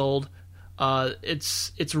 completely sold.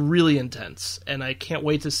 It's really intense, and I can't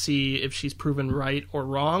wait to see if she's proven right or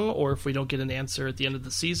wrong, or if we don't get an answer at the end of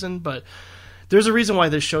the season. But there's a reason why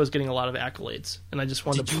this show is getting a lot of accolades, and I just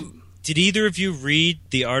wanted to... Did either of you read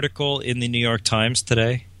the article in the New York Times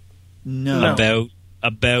today? No.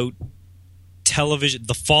 About television,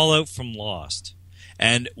 the fallout from Lost.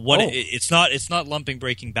 And it's not lumping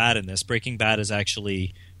Breaking Bad in this. Breaking Bad is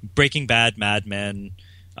actually Breaking Bad, Mad Men.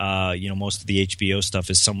 Most of the HBO stuff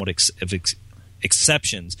is somewhat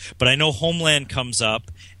exceptions. But I know Homeland comes up,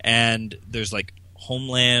 and there's like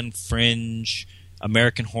Homeland, Fringe,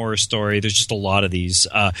 American Horror Story. There's just a lot of these.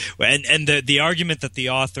 And the argument that the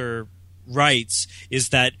author writes is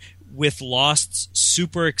that with Lost's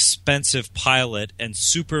super expensive pilot and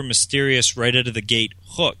super mysterious right out of the gate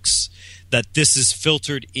hooks, that this is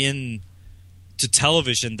filtered in to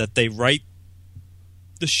television, that they write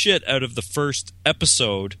the shit out of the first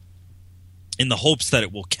episode in the hopes that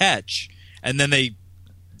it will catch, and then they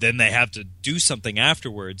have to do something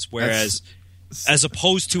afterwards. Whereas, as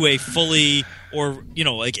opposed to a fully, or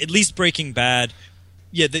like at least Breaking Bad,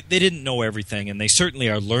 they didn't know everything, and they certainly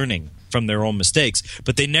are learning from their own mistakes.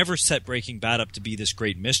 But they never set Breaking Bad up to be this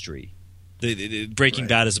great mystery. Breaking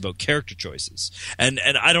Bad is about character choices, and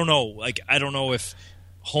I don't know, I don't know if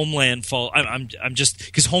Homeland I'm just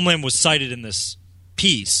because Homeland was cited in this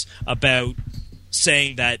piece about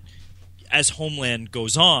saying that as Homeland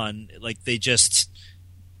goes on, like they just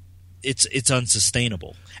it's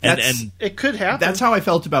unsustainable, and it could happen. That's how I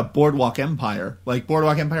felt about Boardwalk Empire. Like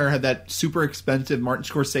Boardwalk Empire had that super expensive Martin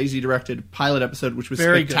Scorsese directed pilot episode, which was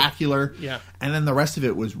very spectacular. Good. Yeah, and then the rest of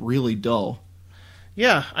it was really dull.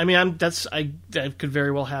 Yeah, I mean, that could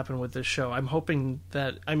very well happen with this show. I'm hoping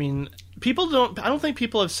that. I mean, I don't think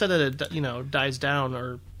people have said that it dies down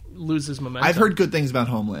or loses momentum. I've heard good things about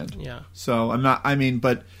Homeland. Yeah. So I'm not. I mean,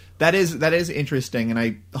 but that is interesting, and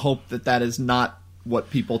I hope that is not what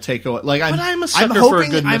people take away. Like I'm a sucker for a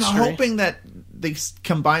good mystery. I'm hoping that they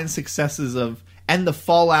combine successes and the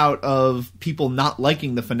fallout of people not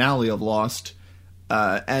liking the finale of Lost,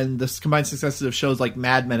 and the combined successes of shows like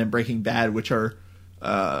Mad Men and Breaking Bad, which are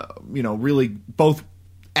really both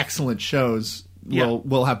excellent shows,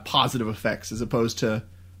 will have positive effects as opposed to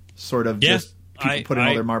sort of just people putting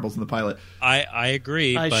all their marbles in the pilot. I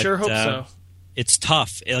agree. I sure hope so. It's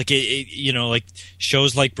tough. Like like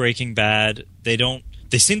shows like Breaking Bad, they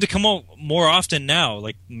seem to come out more often now.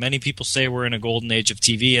 Like many people say, we're in a golden age of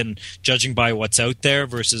TV, and judging by what's out there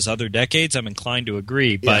versus other decades, I'm inclined to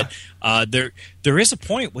agree. But there is a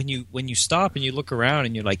point when you stop and you look around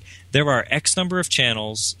and you're like, there are X number of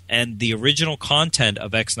channels, and the original content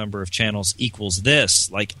of X number of channels equals this.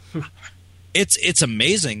 Like, it's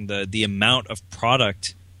amazing the amount of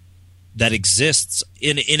product that exists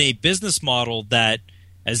in a business model that,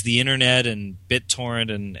 as the internet and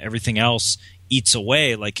BitTorrent and everything else eats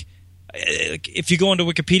away. Like if you go into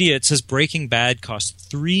Wikipedia, it says Breaking Bad cost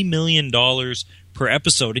 $3 million per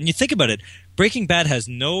episode, and you think about it, Breaking Bad has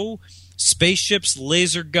no spaceships,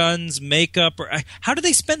 laser guns, makeup. How do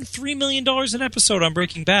they spend $3 million an episode on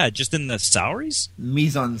Breaking Bad? Just in the salaries,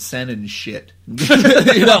 mise en scène and shit.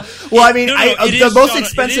 Well, I mean, the most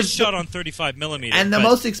expensive. It is shot on 35 millimeter, and the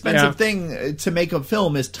most expensive thing to make a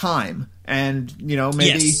film is time. And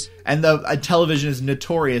maybe, yes. And television is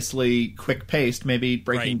notoriously quick paced. Maybe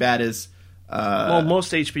Breaking Bad is. Well,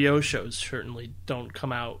 most HBO shows certainly don't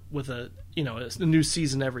come out with a new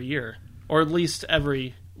season every year, or at least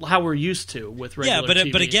how we're used to with regular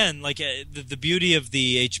TV. But again, like the beauty of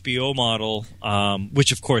the HBO model,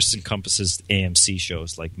 which of course encompasses AMC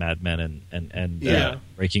shows like Mad Men and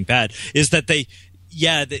Breaking Bad, is that they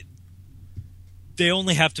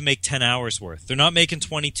only have to make 10 hours worth. They're not making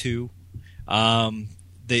 22.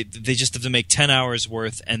 They just have to make 10 hours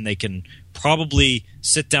worth, and they can probably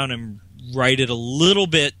sit down and write it a little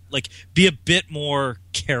bit, like be a bit more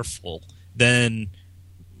careful than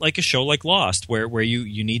like a show like Lost, where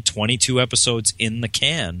you need 22 episodes in the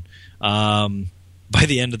can by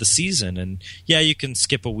the end of the season. And you can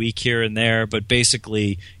skip a week here and there, but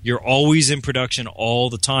basically you're always in production all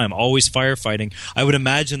the time, always firefighting. I would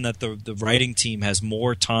imagine that the writing team has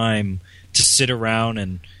more time to sit around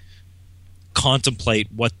and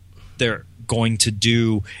contemplate what they're going to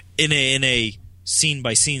do in a scene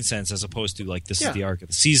by scene sense, as opposed to like this is the arc of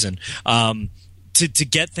the season. to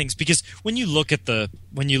get things, because when you look at the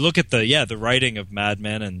the writing of Mad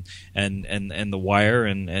Men and The Wire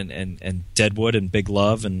and Deadwood and Big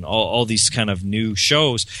Love and all these kind of new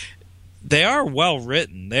shows, they are well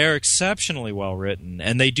written. They're exceptionally well written,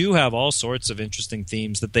 and they do have all sorts of interesting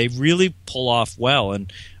themes that they really pull off well.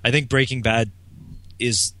 And I think Breaking Bad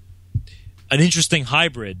is an interesting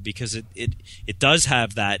hybrid because it does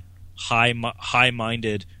have that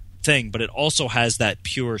high-minded thing, but it also has that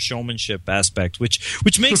pure showmanship aspect,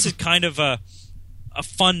 which makes it kind of a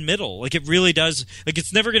fun middle. Like, it really does. Like,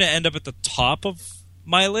 it's never going to end up at the top of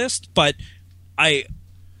my list, but I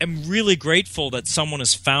am really grateful that someone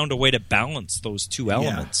has found a way to balance those two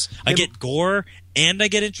elements. I get gore, and I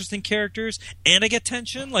get interesting characters, and I get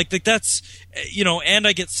tension. Like that's, and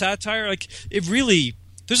I get satire. Like, it really,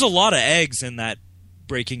 there's a lot of eggs in that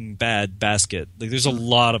Breaking Bad basket. Like, there's a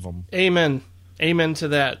lot of them. Amen to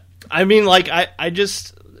that. I mean, like, I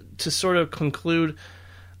just, to sort of conclude,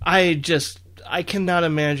 I cannot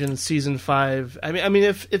imagine season 5. I mean,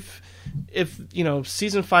 if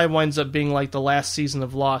season 5 winds up being like the last season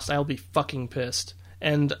of Lost, I'll be fucking pissed.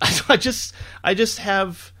 And I just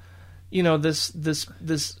have, this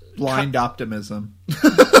blind optimism.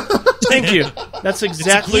 Thank you. That's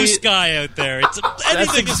exactly it's a blue sky out there.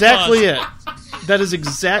 That's exactly it. That is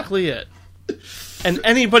exactly it. And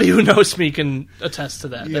anybody who knows me can attest to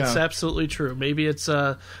that. Yeah. That's absolutely true. Maybe it's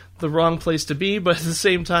the wrong place to be, but at the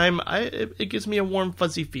same time, it gives me a warm,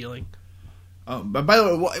 fuzzy feeling. But by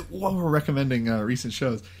the way, while we're recommending recent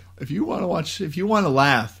shows, if you want to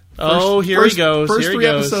laugh, here he goes. First 3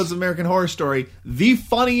 episodes of American Horror Story, the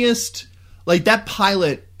funniest. Like, that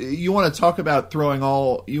pilot, you want to talk about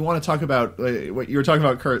what you were talking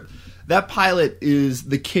about, Kurt. That pilot is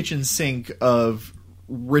the kitchen sink of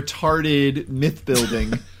retarded myth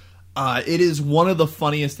building. It is one of the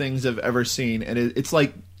funniest things I've ever seen, and it's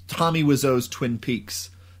like Tommy Wiseau's Twin Peaks.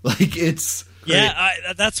 Like, it's great. Yeah,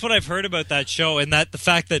 that's what I've heard about that show, and that the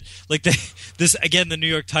fact that, like, this again, the New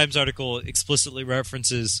York Times article explicitly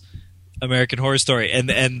references American Horror Story, and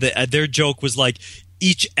their joke was like,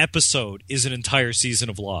 each episode is an entire season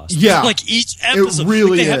of Lost. Yeah, like each episode, it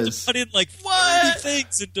really they have is. to put in like 30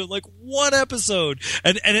 things into like one episode,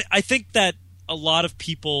 and I think that a lot of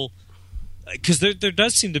people, because there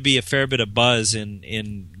does seem to be a fair bit of buzz in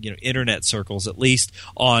internet circles, at least,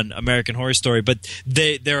 on American Horror Story, but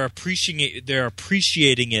they're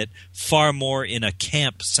appreciating it far more in a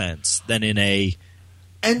camp sense than in a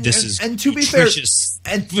to be fair,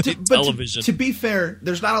 television. To be fair,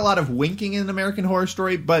 there's not a lot of winking in American Horror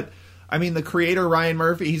Story, but I mean, the creator Ryan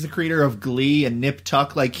Murphy, he's the creator of Glee and Nip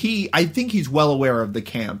Tuck. Like, I think he's well aware of the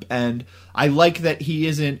camp, and I like that he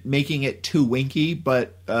isn't making it too winky,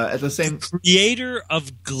 but at the same... The creator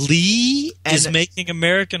of Glee is making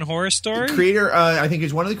American Horror Story? Creator, I think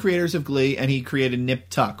he's one of the creators of Glee, and he created Nip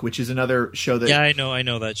Tuck, which is another show that... Yeah, I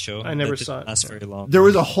know that show. I never saw it. Last very long. There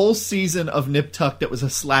was a whole season of Nip Tuck that was a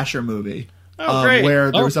slasher movie. Oh, great.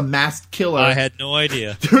 Where there was a masked killer. I had no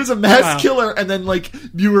idea. There was a masked killer, and then, like,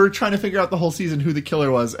 you were trying to figure out the whole season who the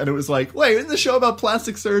killer was, and it was like, wait, isn't the show about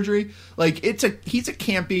plastic surgery? Like, he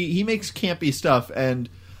makes campy stuff, and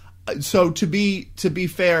so to be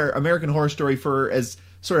fair, American Horror Story, for as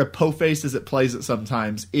sort of po-faced as it plays it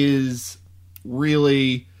sometimes, is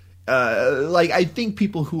really, I think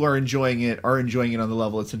people who are enjoying it on the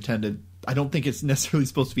level it's intended. I don't think it's necessarily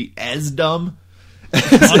supposed to be as dumb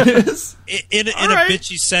as it is. In a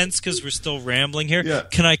bitchy sense, because we're still rambling here,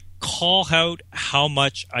 can I call out how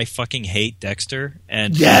much I fucking hate Dexter?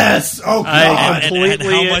 And yes! Oh, God! And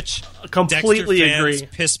how much completely Dexter agree.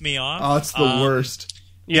 fans piss me off. Oh, it's the worst.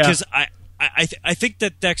 Yeah. Because I think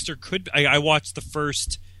that Dexter could... I watched the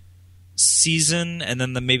first season and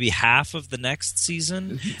then maybe half of the next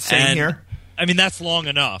season. Same here. I mean, that's long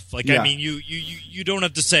enough. Like, yeah. I mean, you don't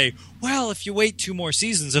have to say, well, if you wait 2 more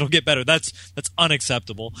seasons, it'll get better. That's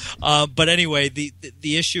unacceptable. But anyway, the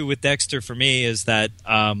issue with Dexter for me is that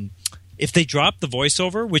if they drop the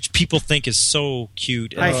voiceover, which people think is so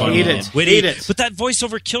cute and funny and witty, but that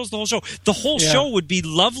voiceover kills the whole show. The whole show would be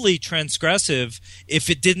lovely transgressive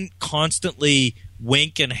if it didn't constantly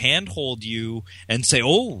wink and handhold you and say,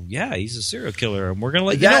 oh, yeah, he's a serial killer, and we're going to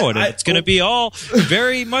let you know it. And it's going to be all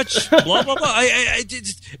very much blah, blah, blah.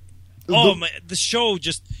 The show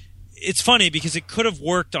just... It's funny because it could have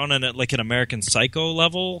worked on an American Psycho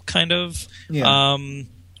level kind of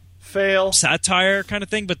fail satire kind of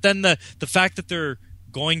thing, but then the fact that they're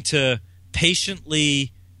going to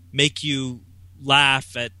patiently make you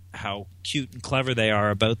laugh at how cute and clever they are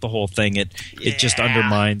about the whole thing, it just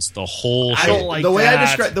undermines the whole show. I don't like the way that.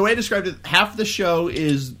 I described it, half the show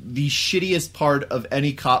is the shittiest part of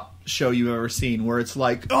any cop show you've ever seen, where it's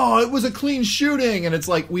like, oh, it was a clean shooting, and it's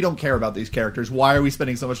like, we don't care about these characters. Why are we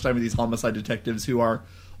spending so much time with these homicide detectives who are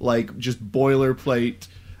like just boilerplate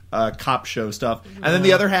cop show stuff? And then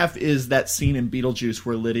the other half is that scene in Beetlejuice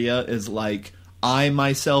where Lydia is like, I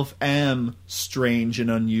myself am strange and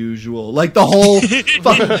unusual. Like, the whole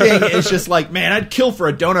fucking thing is just like, man, I'd kill for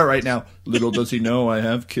a donut right now. Little does he know I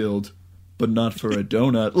have killed, but not for a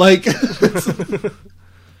donut. Like,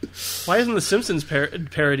 why isn't the Simpsons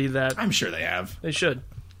parody that? I'm sure they have. They should.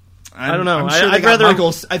 I don't know. I'd rather.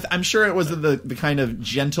 I'm sure it was the kind of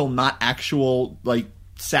gentle, not actual like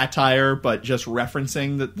satire, but just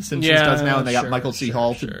referncing that the Simpsons does now, and they got Michael C.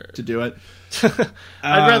 Hall to do it.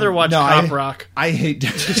 I'd rather watch Cop Rock. I hate.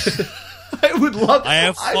 I would love. I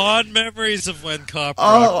have fond memories of when Cop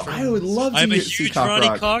Rock. I would love. I'm a see huge Cop Ronnie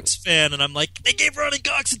Rock. Cox fan, and I'm like, they gave Ronnie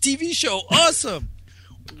Cox a TV show. Awesome!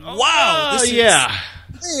 Wow, this is way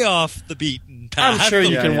off the beaten path. I'm sure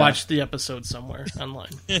you can watch the episode somewhere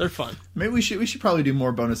online. They're fun. Maybe we should probably do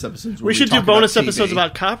more bonus episodes. We should do bonus episodes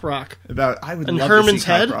about Cop Rock. I would and love Herman's to see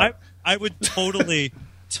Cop Head. Rock. I would totally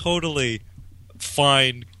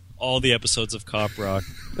find all the episodes of Cop Rock.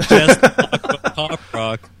 Just Cop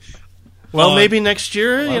Rock. Well, maybe next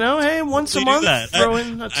year, hey, once a month, that. throw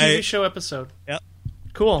in a TV show episode. Yep.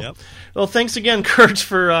 Cool. Yep. Well, thanks again, Kurt,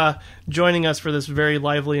 for joining us for this very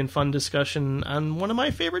lively and fun discussion on one of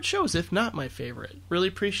my favorite shows, if not my favorite. Really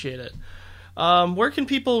appreciate it. Where can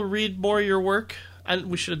people read more of your work?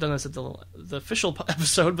 We should have done this at the official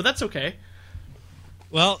episode, but that's okay.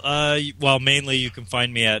 Well, mainly you can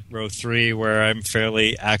find me at Row 3, where I'm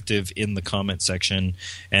fairly active in the comment section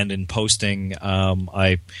and in posting.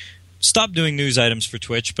 I stopped doing news items for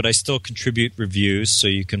Twitch, but I still contribute reviews, so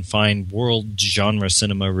you can find world genre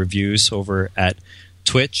cinema reviews over at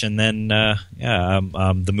Twitch. And then,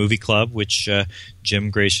 the Movie Club, which Jim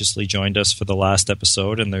graciously joined us for the last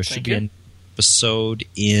episode, and there should be an episode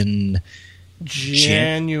in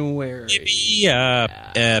January.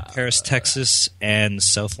 Paris, Texas, and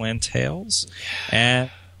Southland Tales. And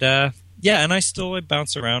and I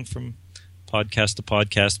bounce around from podcast to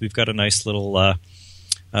podcast. We've got a nice little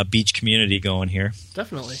beach community going here.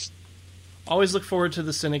 Definitely. Always look forward to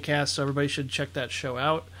the Cinecast, so everybody should check that show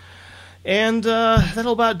out. And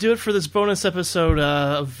that'll about do it for this bonus episode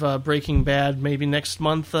of Breaking Bad. Maybe next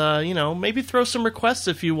month, maybe throw some requests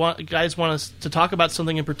if you guys want us to talk about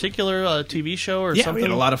something in particular, a TV show or something. Yeah, we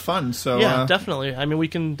had a lot of fun. So yeah, definitely. I mean, we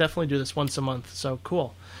can definitely do this once a month. So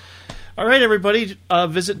cool. All right, everybody.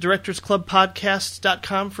 Visit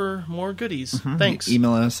directorsclubpodcast.com for more goodies. Mm-hmm. Thanks.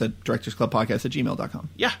 Email us at directorsclubpodcast@gmail.com.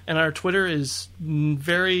 Yeah, and our Twitter is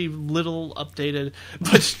very little updated,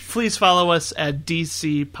 but please follow us at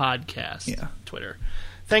DC Podcast. Yeah. Twitter.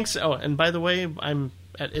 Thanks. Oh, and by the way, I'm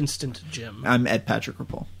at Instant Jim. I'm at Patrick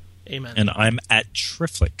Rapol. Amen. And I'm at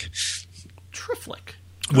Triflic. Triflic.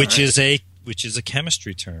 Which is a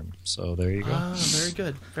chemistry term. So there you go. Very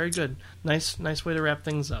good. Very good. Nice way to wrap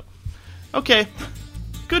things up. Okay.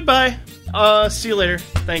 Goodbye. See you later.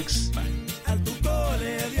 Thanks. Bye.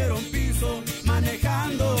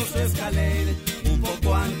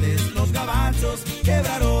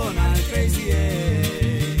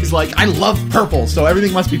 He's like, I love purple, so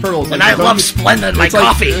everything must be purple. It's and like, I love Splendid, my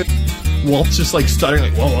coffee. Wolf's just like stuttering,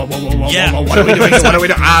 like, whoa, yeah. What are we doing? What are we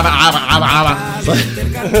doing?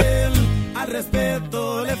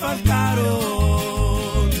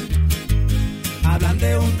 Hablan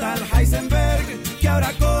de un tal Heisenberg que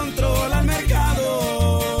ahora controla el mercado.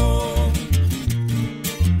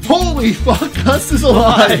 Holy fuck, Gus is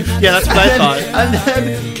alive! Yeah, that's what I thought. And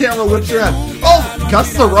then camera whips around. Oh,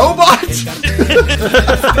 Gus the robot!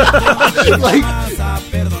 Like,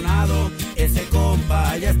 Perdonado, ese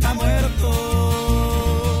compa ya está muerto.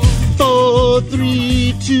 4,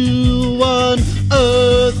 3, 2, 1,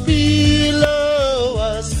 Earth below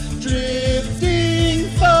us, drifting,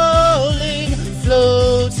 falling,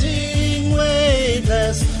 floating,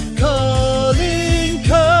 weightless, calling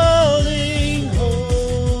home.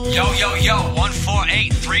 Yo,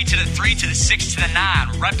 148, 3 to the 3 to the 6 to the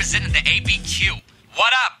 9, representing the ABQ.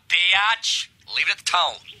 What up, biatch? Leave it at the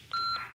tone.